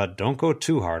 But don't go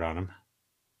too hard on him.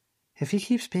 If he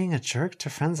keeps being a jerk to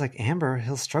friends like Amber,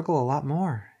 he'll struggle a lot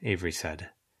more, Avery said.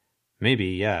 Maybe,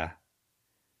 yeah.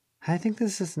 I think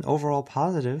this is an overall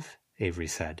positive, Avery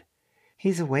said.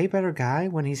 He's a way better guy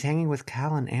when he's hanging with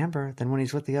Cal and Amber than when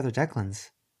he's with the other Declans.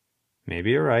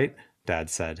 Maybe you're right, Dad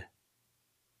said.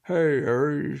 Hey,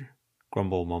 Harry,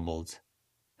 Grumble mumbled.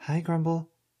 Hi, Grumble.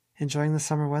 Enjoying the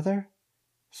summer weather?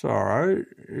 It's all right.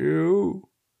 You?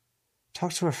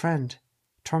 Talk to a friend.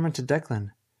 Tormented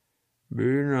Declan. Be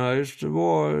nice to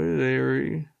boys,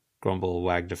 Avery. Grumble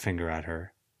wagged a finger at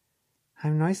her.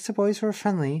 I'm nice to boys who are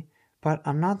friendly, but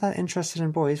I'm not that interested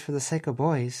in boys for the sake of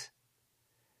boys.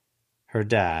 Her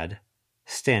dad,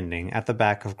 standing at the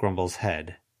back of Grumble's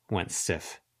head, went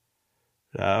stiff.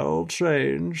 That'll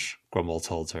change, Grumble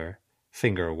told her,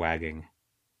 finger wagging.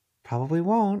 Probably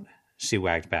won't, she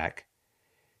wagged back.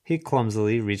 He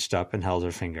clumsily reached up and held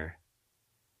her finger.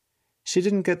 She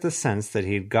didn't get the sense that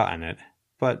he'd gotten it,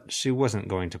 but she wasn't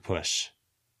going to push.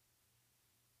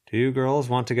 Do you girls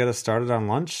want to get us started on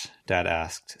lunch? Dad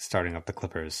asked, starting up the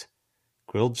clippers.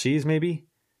 Grilled cheese, maybe?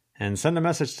 And send a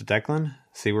message to Declan,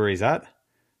 see where he's at?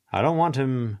 I don't want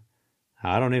him...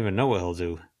 I don't even know what he'll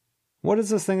do. What is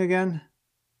this thing again?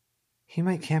 He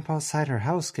might camp outside her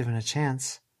house given a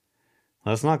chance.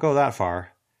 Let's not go that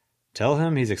far. Tell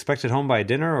him he's expected home by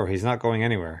dinner or he's not going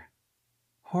anywhere.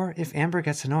 Or if Amber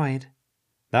gets annoyed.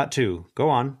 That too. Go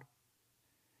on.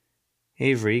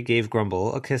 Avery gave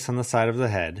Grumble a kiss on the side of the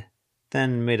head,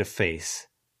 then made a face,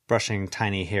 brushing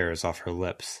tiny hairs off her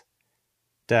lips.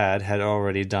 Dad had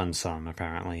already done some,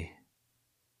 apparently.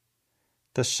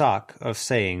 The shock of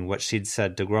saying what she'd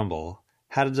said to Grumble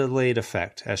had a delayed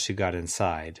effect as she got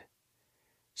inside.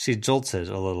 She jolted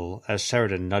a little as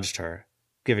Sheridan nudged her,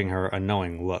 giving her a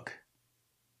knowing look.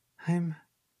 I'm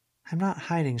not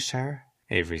hiding, Cher,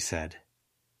 Avery said.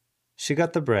 She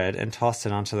got the bread and tossed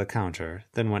it onto the counter,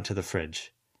 then went to the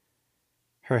fridge.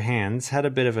 Her hands had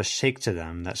a bit of a shake to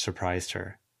them that surprised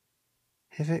her.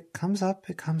 If it comes up,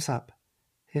 it comes up.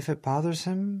 If it bothers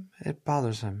him, it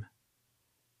bothers him.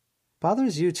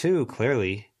 Bothers you too,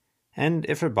 clearly. And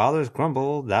if it bothers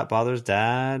Grumble, that bothers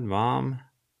Dad, Mom.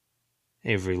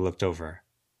 Avery looked over.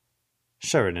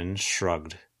 Sheridan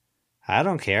shrugged. I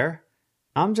don't care.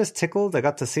 I'm just tickled I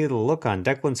got to see the look on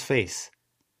Declan's face.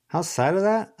 Outside of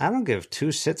that, I don't give two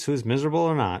shits who's miserable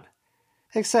or not.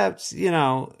 Except,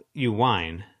 you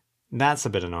whine. That's a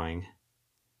bit annoying.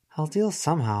 I'll deal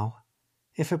somehow.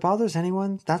 If it bothers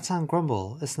anyone, that's on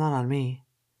Grumble. It's not on me.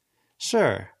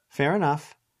 Sure, fair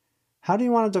enough. How do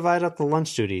you want to divide up the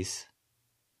lunch duties?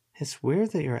 It's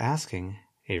weird that you're asking,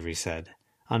 Avery said,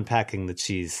 unpacking the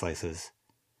cheese slices.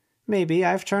 Maybe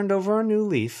I've turned over a new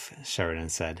leaf, Sheridan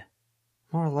said.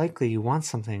 More likely you want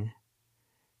something.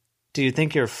 Do you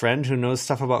think your friend who knows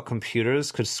stuff about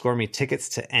computers could score me tickets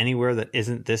to anywhere that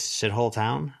isn't this shithole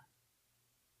town?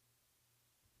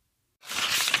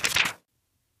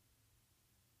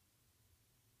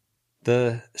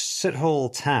 The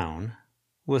shithole town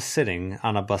was sitting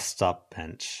on a bus stop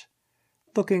bench,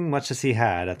 looking much as he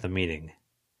had at the meeting.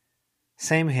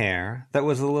 Same hair that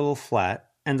was a little flat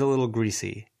and a little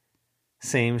greasy.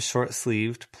 Same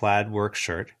short-sleeved plaid work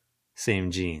shirt. Same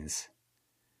jeans.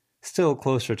 Still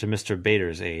closer to Mr.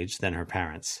 Bader's age than her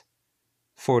parents.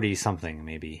 40-something,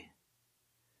 maybe.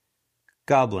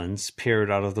 Goblins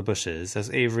peered out of the bushes as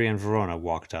Avery and Verona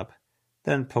walked up,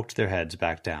 then poked their heads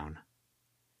back down.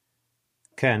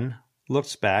 Ken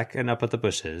looked back and up at the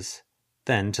bushes,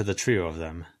 then to the trio of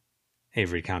them.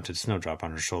 Avery counted Snowdrop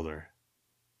on her shoulder.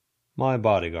 My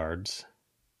bodyguards.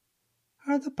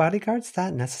 Are the bodyguards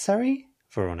that necessary?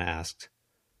 Verona asked.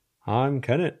 I'm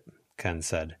Kennett, Ken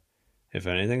said. If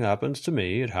anything happens to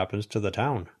me, it happens to the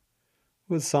town.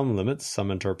 With some limits, some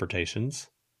interpretations.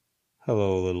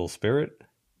 Hello, little spirit.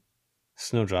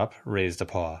 Snowdrop raised a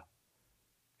paw.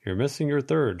 You're missing your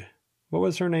third. What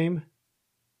was her name?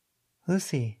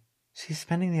 Lucy. She's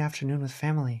spending the afternoon with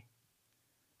family.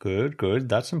 Good, good.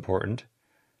 That's important.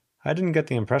 I didn't get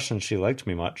the impression she liked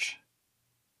me much.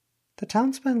 The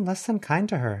town's been less than kind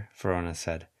to her, Verona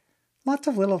said. Lots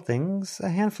of little things, a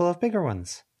handful of bigger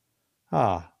ones.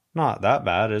 Ah, not that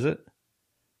bad, is it?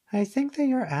 I think that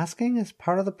your asking is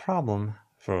part of the problem,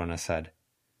 Verona said.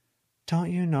 Don't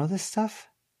you know this stuff?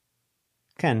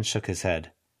 Ken shook his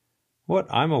head. What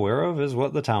I'm aware of is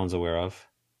what the town's aware of,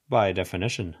 by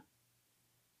definition.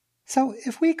 So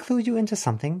if we clue you into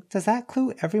something, does that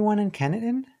clue everyone in Kennet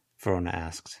in? Verona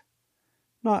asked.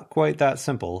 Not quite that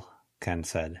simple, Ken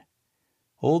said.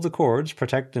 Old accords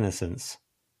protect innocence.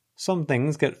 Some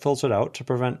things get filtered out to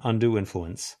prevent undue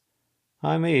influence.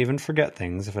 I may even forget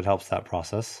things if it helps that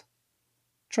process.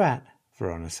 Drat,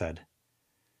 Verona said.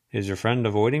 Is your friend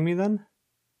avoiding me, then?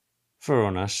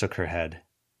 Verona shook her head.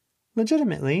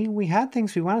 Legitimately, we had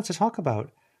things we wanted to talk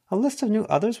about, a list of new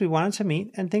others we wanted to meet,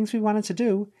 and things we wanted to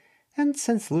do, and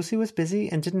since Lucy was busy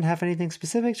and didn't have anything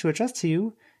specific to address to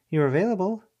you, you're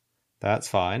available. That's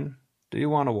fine. Do you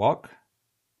want to walk?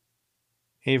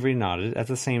 Avery nodded at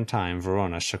the same time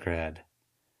Verona shook her head.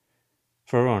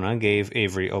 Verona gave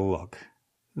Avery a look,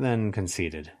 then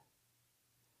conceded.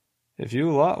 If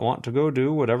you lot want to go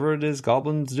do whatever it is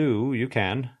goblins do, you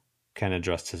can, Ken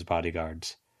addressed his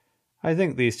bodyguards. I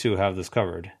think these two have this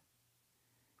covered.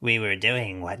 We were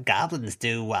doing what goblins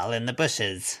do while in the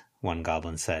bushes, one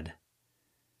goblin said.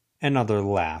 Another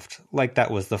laughed, like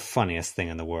that was the funniest thing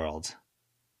in the world.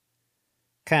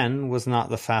 Ken was not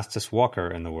the fastest walker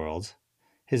in the world,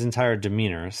 his entire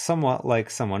demeanor somewhat like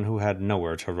someone who had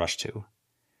nowhere to rush to.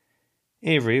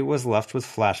 Avery was left with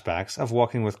flashbacks of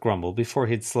walking with Grumble before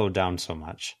he'd slowed down so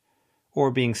much,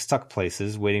 or being stuck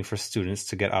places waiting for students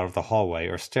to get out of the hallway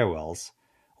or stairwells,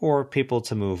 or people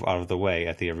to move out of the way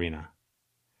at the arena.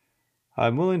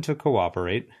 I'm willing to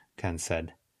cooperate, Ken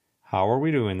said. How are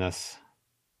we doing this?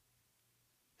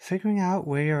 Figuring out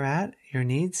where you're at, your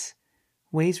needs,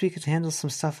 ways we could handle some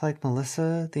stuff like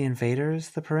Melissa, the invaders,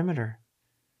 the perimeter.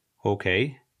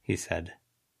 Okay, he said.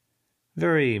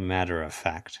 Very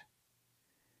matter-of-fact.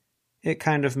 It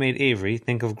kind of made Avery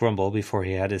think of Grumble before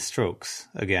he had his strokes,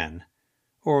 again,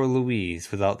 or Louise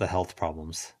without the health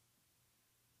problems.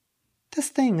 This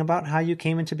thing about how you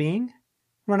came into being?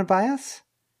 Run it by us?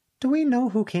 Do we know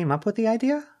who came up with the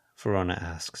idea? Verona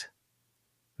asked.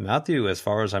 Matthew, as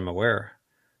far as I'm aware.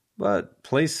 But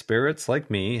place spirits like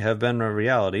me have been a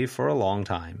reality for a long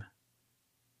time.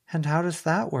 And how does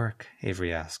that work?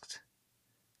 Avery asked.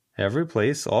 Every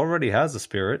place already has a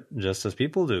spirit, just as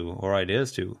people do, or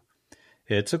ideas do.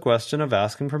 It's a question of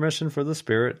asking permission for the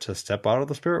spirit to step out of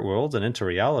the spirit world and into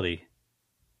reality.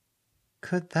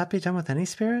 Could that be done with any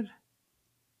spirit?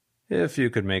 If you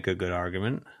could make a good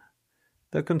argument.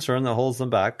 The concern that holds them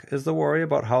back is the worry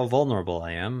about how vulnerable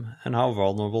I am and how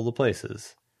vulnerable the place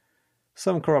is.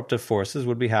 Some corruptive forces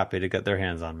would be happy to get their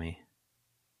hands on me.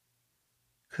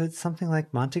 Could something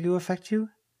like Montague affect you?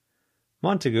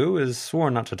 Montague is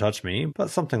sworn not to touch me, but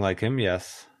something like him,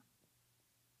 yes.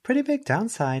 Pretty big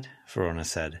downside, Verona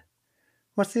said.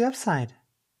 What's the upside?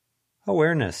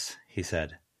 Awareness, he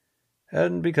said.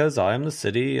 And because I am the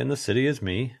city and the city is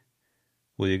me.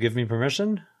 Will you give me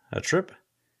permission? A trip?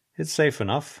 It's safe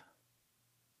enough.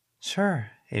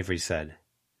 Sure, Avery said.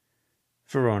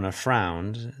 Verona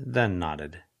frowned, then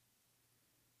nodded.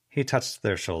 He touched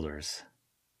their shoulders.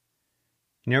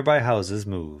 Nearby houses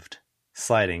moved,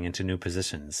 sliding into new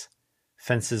positions,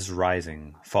 fences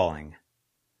rising, falling.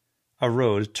 A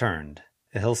road turned,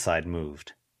 a hillside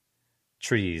moved.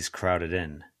 Trees crowded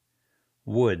in.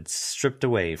 Woods stripped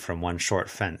away from one short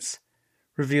fence,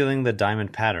 revealing the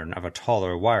diamond pattern of a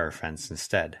taller wire fence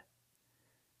instead.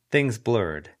 Things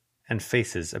blurred, and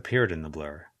faces appeared in the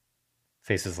blur.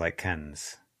 Faces like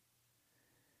Ken's.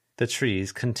 The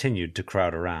trees continued to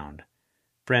crowd around,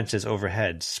 branches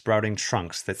overhead sprouting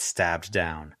trunks that stabbed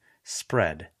down,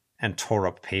 spread, and tore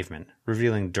up pavement,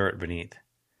 revealing dirt beneath.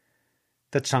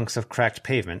 The chunks of cracked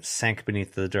pavement sank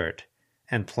beneath the dirt,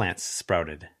 and plants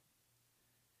sprouted.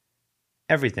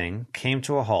 Everything came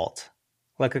to a halt,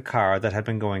 like a car that had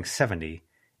been going 70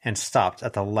 and stopped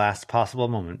at the last possible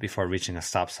moment before reaching a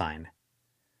stop sign.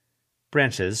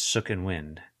 Branches shook in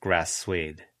wind, grass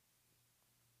swayed.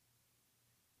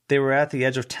 They were at the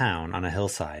edge of town on a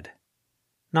hillside,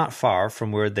 not far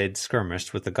from where they'd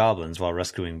skirmished with the goblins while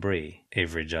rescuing Bree,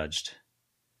 Avery judged.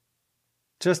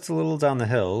 Just a little down the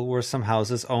hill were some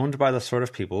houses owned by the sort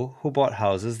of people who bought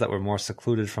houses that were more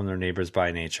secluded from their neighbors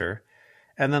by nature,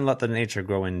 and then let the nature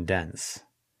grow in dense.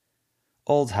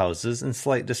 Old houses in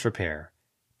slight disrepair,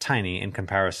 tiny in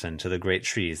comparison to the great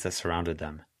trees that surrounded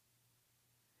them.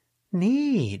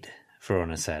 Neat,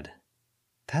 Verona said.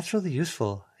 That's really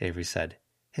useful, Avery said.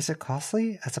 Is it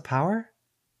costly as a power?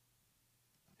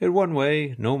 In one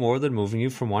way, no more than moving you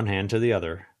from one hand to the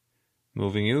other.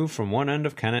 Moving you from one end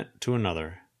of Kennet to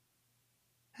another.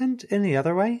 And in the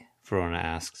other way? Verona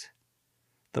asked.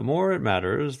 The more it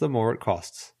matters, the more it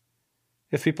costs.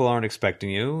 If people aren't expecting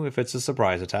you, if it's a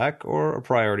surprise attack or a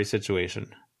priority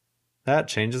situation. That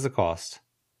changes the cost.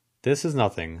 This is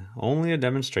nothing, only a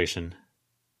demonstration.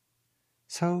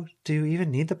 So, do you even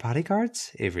need the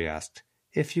bodyguards? Avery asked.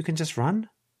 If you can just run?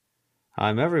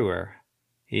 I'm everywhere.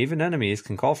 Even enemies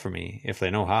can call for me, if they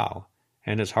know how,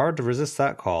 and it's hard to resist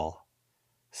that call.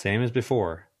 Same as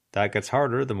before. That gets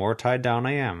harder the more tied down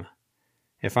I am.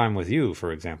 If I'm with you,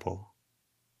 for example.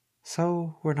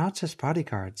 So, we're not just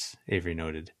bodyguards, Avery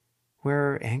noted.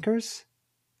 We're anchors?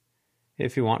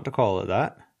 If you want to call it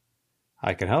that.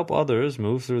 I can help others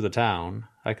move through the town.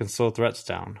 I can slow threats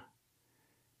down.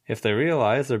 If they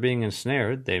realize they're being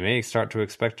ensnared, they may start to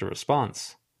expect a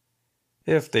response.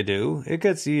 If they do, it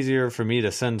gets easier for me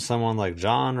to send someone like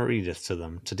John or Edith to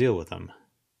them to deal with them.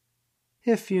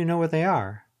 If you know where they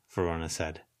are, Verona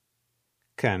said.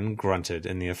 Ken grunted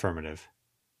in the affirmative.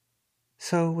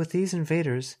 So with these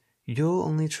invaders, you'll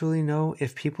only truly know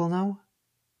if people know?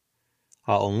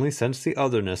 I'll only sense the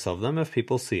otherness of them if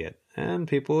people see it, and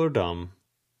people are dumb.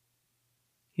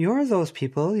 You're those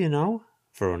people, you know,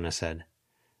 Verona said.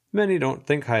 Many don't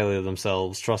think highly of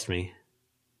themselves, trust me.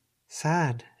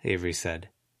 Sad, Avery said.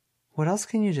 What else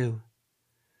can you do?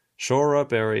 Shore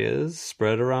up areas,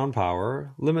 spread around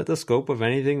power, limit the scope of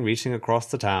anything reaching across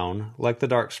the town, like the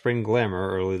dark spring glamour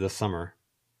early this summer.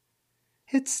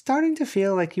 It's starting to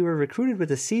feel like you were recruited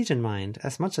with a siege in mind,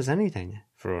 as much as anything,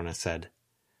 Verona said.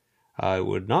 I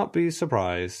would not be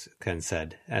surprised, Ken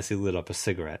said, as he lit up a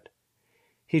cigarette.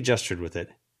 He gestured with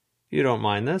it. You don't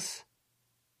mind this?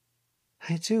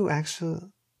 I do,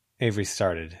 actually. Avery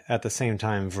started. At the same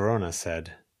time, Verona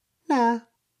said, Nah.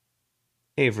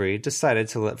 Avery decided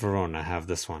to let Verona have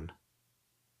this one.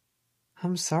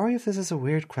 I'm sorry if this is a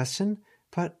weird question,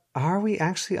 but are we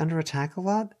actually under attack a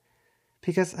lot?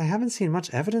 Because I haven't seen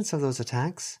much evidence of those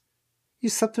attacks. You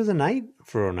slept through the night?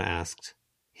 Verona asked.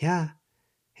 Yeah.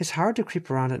 It's hard to creep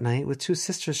around at night with two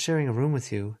sisters sharing a room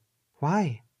with you.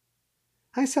 Why?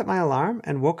 I set my alarm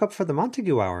and woke up for the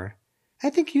Montague hour. I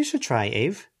think you should try,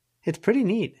 Ave. It's pretty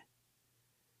neat.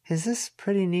 Is this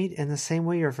pretty neat in the same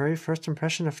way your very first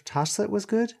impression of Toshlet was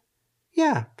good?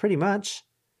 Yeah, pretty much.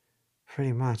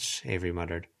 Pretty much, Avery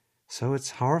muttered. So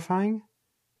it's horrifying?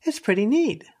 It's pretty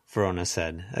neat, Verona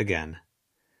said, again.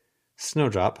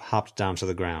 Snowdrop hopped down to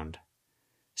the ground.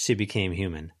 She became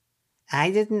human.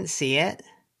 I didn't see it.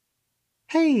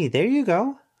 Hey, there you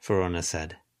go, Verona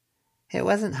said. It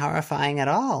wasn't horrifying at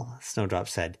all, Snowdrop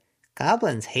said.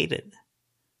 Goblins hate it.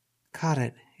 Got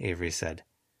it, Avery said.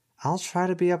 I'll try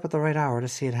to be up at the right hour to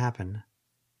see it happen.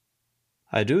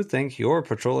 I do think you're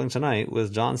patrolling tonight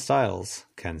with John Stiles,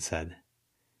 Ken said.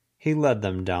 He led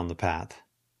them down the path.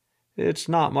 It's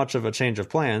not much of a change of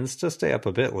plans to stay up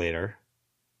a bit later.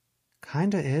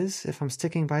 Kinda is, if I'm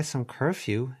sticking by some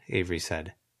curfew, Avery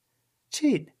said.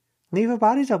 Cheat, leave a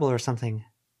body double or something.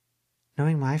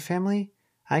 Knowing my family,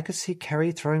 I could see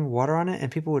Kerry throwing water on it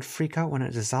and people would freak out when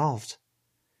it dissolved.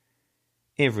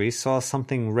 Avery saw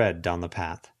something red down the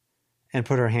path, and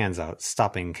put her hands out,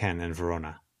 stopping Ken and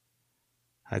Verona.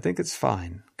 I think it's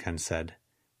fine, Ken said,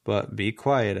 but be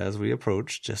quiet as we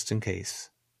approach, just in case.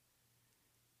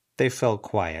 They fell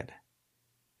quiet.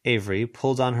 Avery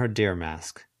pulled on her deer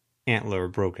mask, antler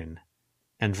broken,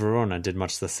 and Verona did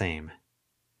much the same.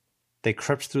 They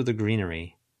crept through the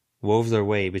greenery, wove their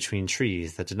way between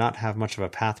trees that did not have much of a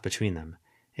path between them,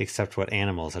 except what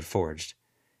animals had forged,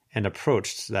 and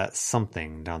approached that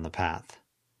something down the path.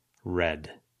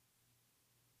 Red.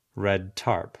 Red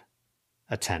tarp.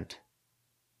 A tent.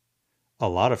 A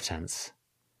lot of tents.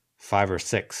 5 or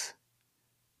 6.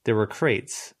 There were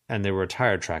crates, and there were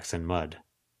tire tracks in mud.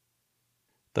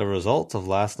 The result of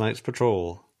last night's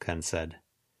patrol, Ken said.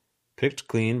 Picked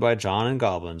clean by John and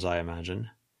goblins, I imagine.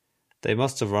 They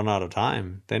must have run out of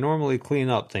time. They normally clean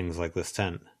up things like this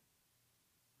tent.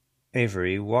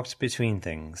 Avery walked between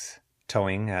things,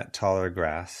 towing at taller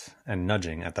grass and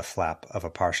nudging at the flap of a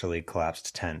partially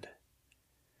collapsed tent.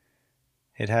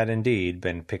 It had indeed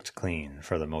been picked clean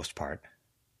for the most part.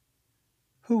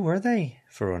 Who were they?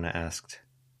 Verona asked.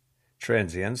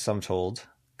 Transients, I'm told,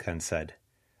 Ken said.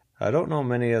 I don't know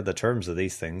many of the terms of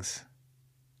these things.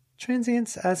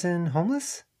 Transients as in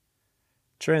homeless?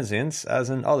 Transients, as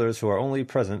in others who are only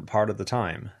present part of the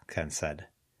time, Ken said.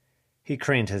 He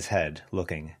craned his head,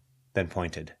 looking, then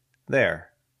pointed.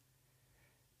 There.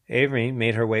 Avery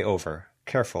made her way over,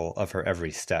 careful of her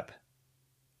every step.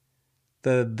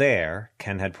 The there,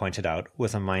 Ken had pointed out,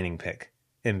 was a mining pick,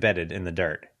 embedded in the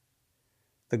dirt.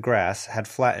 The grass had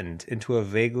flattened into a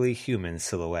vaguely human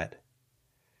silhouette.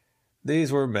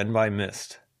 These were men by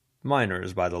mist,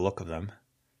 miners by the look of them.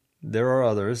 There are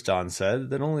others, John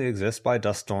said, that only exist by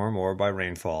dust storm or by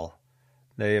rainfall.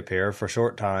 They appear for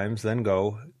short times, then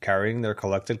go, carrying their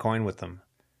collected coin with them.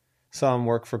 Some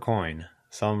work for coin,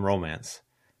 some romance.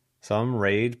 Some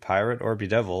raid, pirate, or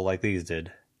bedevil like these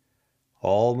did.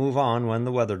 All move on when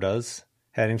the weather does,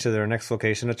 heading to their next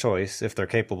location of choice if they're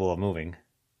capable of moving.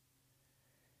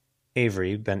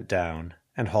 Avery bent down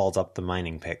and hauled up the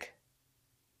mining pick.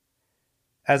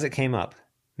 As it came up,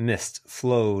 mist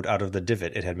flowed out of the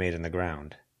divot it had made in the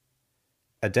ground.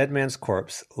 A dead man's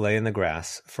corpse lay in the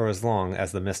grass for as long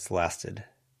as the mist lasted.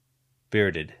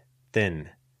 Bearded, thin,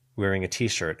 wearing a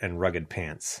t-shirt and rugged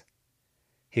pants.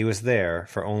 He was there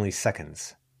for only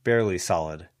seconds, barely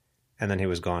solid, and then he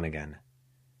was gone again.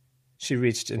 She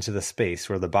reached into the space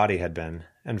where the body had been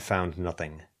and found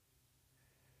nothing.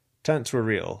 Tents were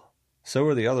real. So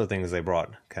were the other things they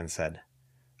brought, Ken said.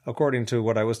 According to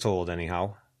what I was told,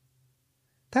 anyhow.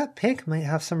 That pick might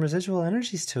have some residual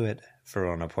energies to it,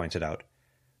 Verona pointed out.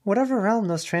 Whatever realm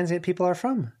those transient people are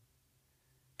from.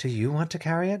 Do you want to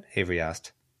carry it? Avery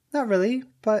asked. Not really,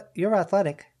 but you're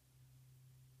athletic.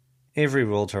 Avery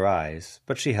rolled her eyes,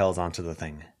 but she held onto the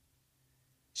thing.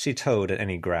 She towed at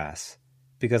any grass,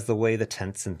 because the way the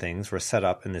tents and things were set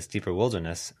up in this deeper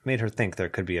wilderness made her think there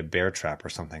could be a bear trap or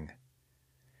something.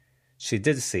 She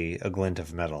did see a glint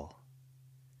of metal.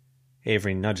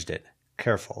 Avery nudged it,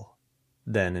 careful,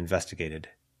 then investigated.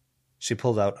 She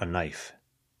pulled out a knife.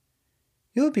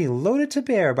 You'll be loaded to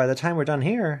bear by the time we're done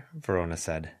here, Verona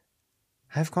said.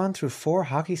 I've gone through 4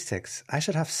 hockey sticks. I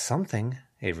should have something,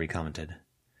 Avery commented.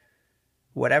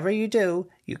 Whatever you do,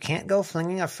 you can't go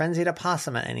flinging a frenzied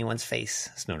opossum at anyone's face,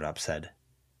 Snowdrop said.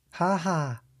 Ha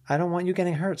ha, I don't want you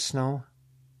getting hurt, Snow.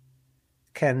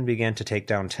 Ken began to take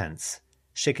down tents,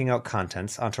 shaking out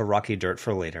contents onto rocky dirt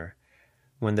for later,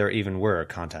 when there even were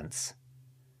contents.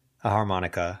 A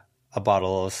harmonica, a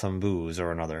bottle of some booze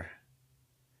or another.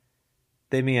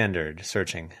 They meandered,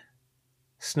 searching.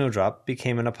 Snowdrop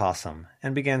became an opossum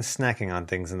and began snacking on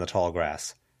things in the tall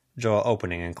grass, jaw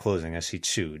opening and closing as she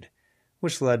chewed,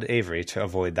 which led Avery to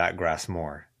avoid that grass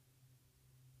more.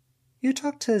 You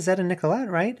talked to Zed and Nicolette,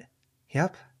 right?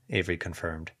 Yep, Avery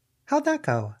confirmed. How'd that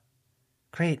go?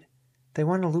 Great. They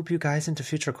want to loop you guys into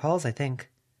future calls, I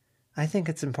think. I think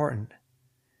it's important.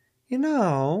 You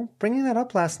know, bringing that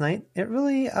up last night, it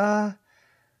really, I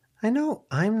know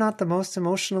I'm not the most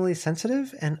emotionally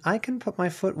sensitive, and I can put my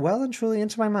foot well and truly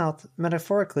into my mouth,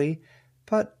 metaphorically,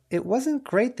 but it wasn't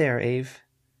great there, Ave.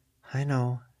 I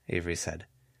know, Avery said.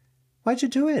 Why'd you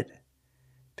do it?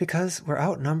 Because we're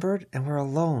outnumbered and we're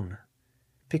alone.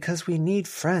 Because we need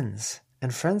friends,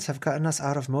 and friends have gotten us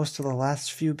out of most of the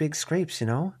last few big scrapes, you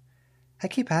know? I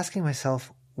keep asking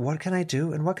myself, what can I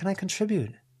do and what can I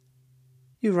contribute?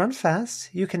 You run fast,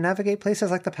 you can navigate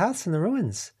places like the paths and the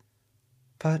ruins.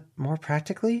 But more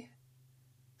practically?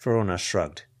 Verona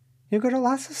shrugged. You're good at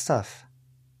lots of stuff.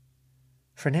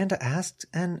 Fernanda asked,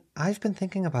 and I've been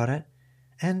thinking about it,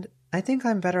 and I think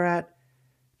I'm better at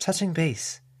touching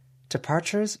base,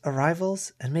 departures,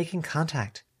 arrivals, and making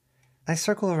contact. I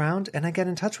circle around and I get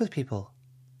in touch with people.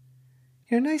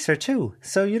 You're nicer, too,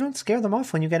 so you don't scare them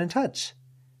off when you get in touch.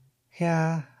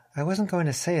 Yeah, I wasn't going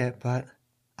to say it, but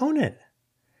own it.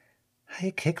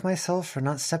 I kick myself for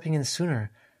not stepping in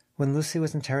sooner when Lucy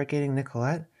was interrogating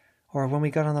Nicolette or when we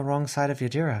got on the wrong side of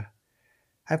Yadira.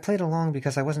 I played along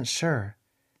because I wasn't sure,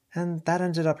 and that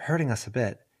ended up hurting us a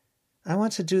bit. I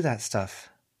want to do that stuff.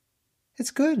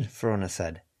 It's good, Verona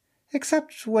said.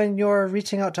 Except when your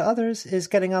reaching out to others is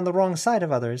getting on the wrong side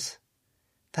of others.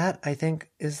 That, I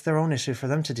think, is their own issue for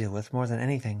them to deal with more than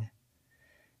anything.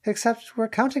 Except we're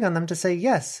counting on them to say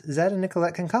yes, Zed and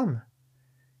Nicolette can come.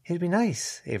 It'd be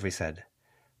nice, Avery said,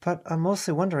 but I'm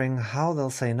mostly wondering how they'll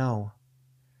say no.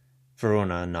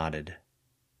 Verona nodded.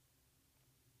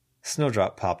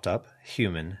 Snowdrop popped up,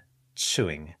 human,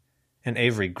 chewing, and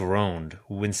Avery groaned,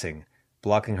 wincing,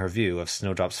 blocking her view of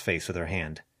Snowdrop's face with her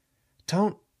hand.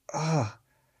 Don't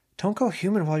go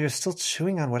human while you're still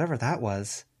chewing on whatever that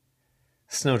was.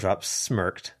 Snowdrop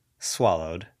smirked,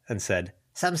 swallowed, and said,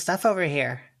 Some stuff over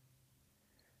here.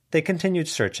 They continued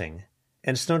searching,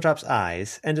 and Snowdrop's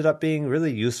eyes ended up being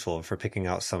really useful for picking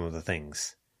out some of the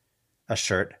things. A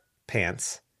shirt,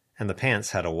 pants, and the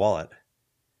pants had a wallet.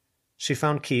 She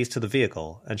found keys to the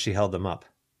vehicle, and she held them up.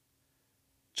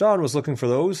 "John was looking for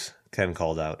those," Ken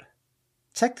called out.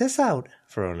 "Check this out,"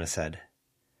 Verona said.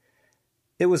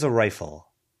 It was a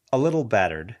rifle, a little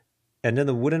battered, and in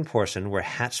the wooden portion were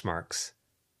hatch marks,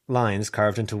 lines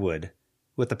carved into wood,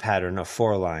 with the pattern of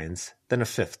 4 lines, then a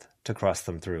 5th to cross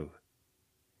them through.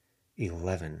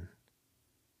 11.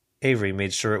 Avery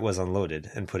made sure it was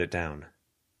unloaded and put it down.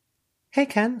 "Hey,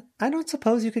 Ken, I don't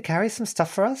suppose you could carry some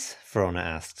stuff for us?" Verona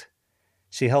asked.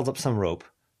 She held up some rope,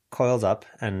 coiled up,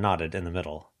 and knotted in the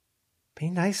middle. "Be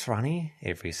nice, Ronnie,"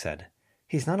 Avery said.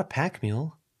 "He's not a pack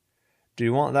mule." "Do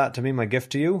you want that to be my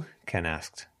gift to you?" Ken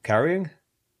asked. "Carrying?"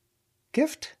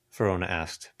 "Gift?" Verona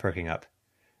asked, perking up.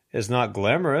 "It's not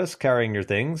glamorous carrying your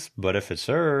things, but if it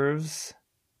serves..."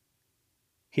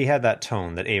 He had that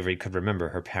tone that Avery could remember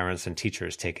her parents and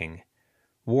teachers taking.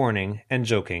 Warning and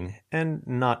joking, and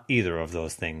not either of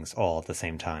those things all at the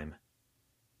same time.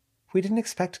 "We didn't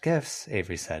expect gifts,"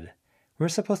 Avery said. "We're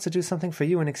supposed to do something for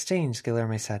you in exchange,"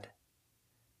 Guilherme said.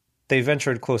 They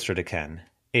ventured closer to Ken,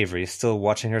 Avery still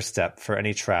watching her step for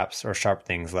any traps or sharp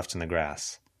things left in the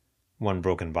grass. One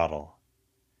broken bottle.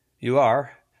 "You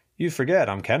are. You forget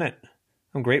I'm Kennett.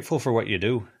 I'm grateful for what you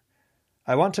do.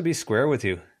 I want to be square with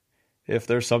you. If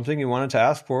there's something you wanted to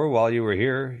ask for while you were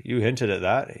here, you hinted at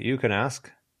that. You can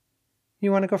ask."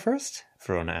 "You want to go first?"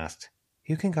 Verona asked.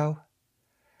 "You can go."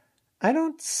 "I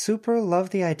don't super love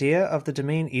the idea of the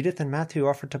domain Edith and Matthew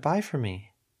offered to buy for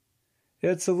me."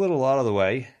 "It's a little out of the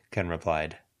way," Ken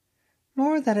replied.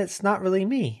 "More that it's not really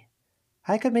me.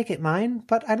 I could make it mine,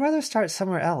 but I'd rather start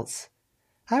somewhere else.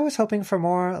 I was hoping for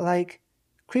more like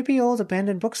creepy old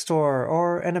abandoned bookstore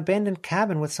or an abandoned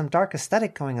cabin with some dark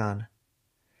aesthetic going on."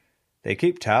 "They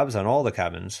keep tabs on all the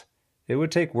cabins. It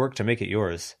would take work to make it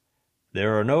yours.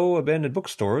 There are no abandoned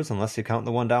bookstores unless you count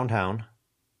the one downtown."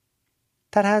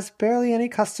 "That has barely any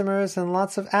customers and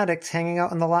lots of addicts hanging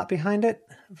out on the lot behind it?"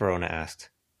 Verona asked.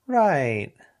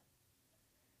 "Right."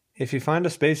 "If you find a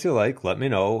space you like, let me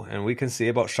know, and we can see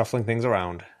about shuffling things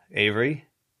around. Avery?"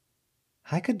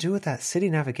 "I could do with that city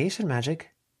navigation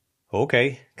magic."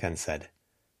 "Okay," Ken said.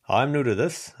 "I'm new to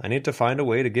this. I need to find a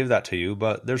way to give that to you,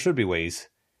 but there should be ways.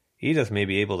 Edith may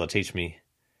be able to teach me.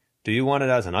 Do you want it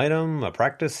as an item, a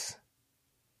practice?"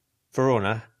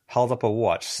 Verona held up a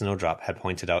watch Snowdrop had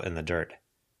pointed out in the dirt.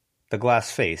 The glass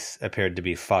face appeared to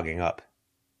be fogging up.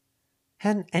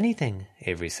 "And anything,"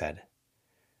 Avery said.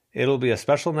 "It'll be a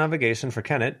special navigation for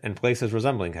Kennett and places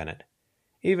resembling Kennett.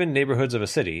 Even neighborhoods of a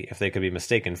city, if they could be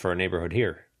mistaken for a neighborhood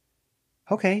here."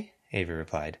 "Okay," Avery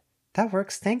replied. "That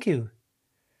works, thank you."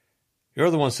 "You're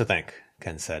the ones to thank,"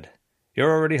 Ken said. "You're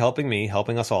already helping me,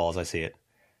 helping us all as I see it.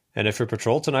 And if your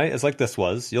patrol tonight is like this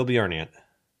was, you'll be earning it."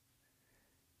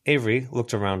 Avery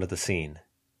looked around at the scene.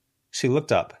 She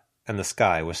looked up, and the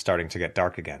sky was starting to get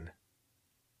dark again.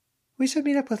 "We should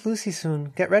meet up with Lucy soon.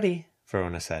 Get ready,"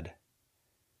 Verona said.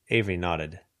 Avery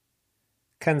nodded.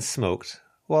 Ken smoked,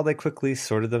 while they quickly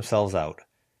sorted themselves out,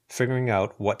 figuring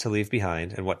out what to leave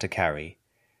behind and what to carry,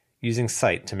 using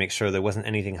sight to make sure there wasn't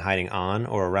anything hiding on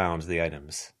or around the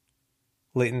items.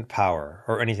 Latent power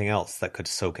or anything else that could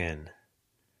soak in.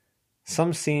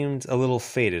 Some seemed a little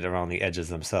faded around the edges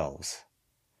themselves.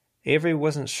 Avery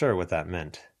wasn't sure what that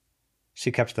meant. She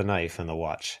kept the knife and the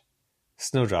watch.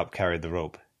 Snowdrop carried the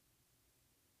rope.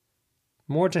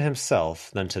 More to himself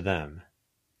than to them,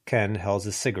 Ken held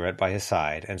his cigarette by his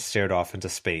side and stared off into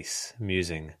space,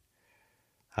 musing.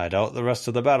 "I doubt the rest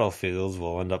of the battlefields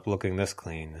will end up looking this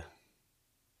clean."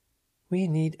 "We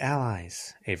need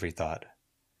allies," Avery thought.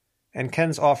 And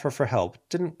Ken's offer for help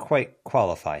didn't quite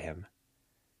qualify him.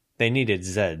 They needed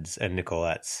Zeds and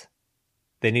Nicolettes.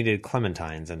 They needed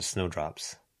Clementines and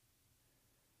Snowdrops.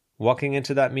 Walking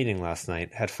into that meeting last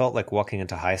night had felt like walking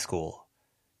into high school,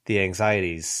 the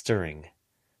anxieties stirring,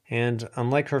 and,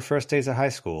 unlike her first days at high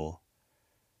school,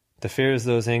 the fears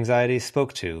those anxieties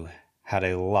spoke to had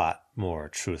a lot more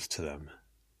truth to them.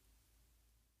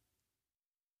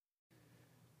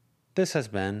 This has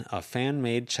been a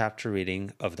fan-made chapter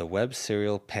reading of the web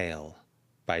serial Pale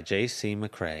by J.C.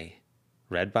 McCrae,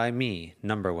 read by me,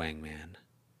 Numberwangman.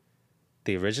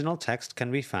 The original text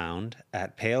can be found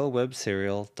at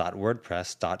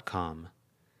palewebserial.wordpress.com.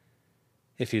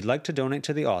 If you'd like to donate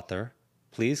to the author,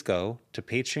 please go to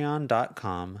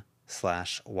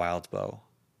patreon.com/wildbow.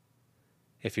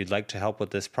 If you'd like to help with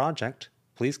this project,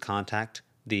 please contact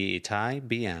the Itai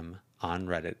BM on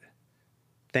Reddit.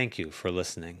 Thank you for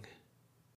listening.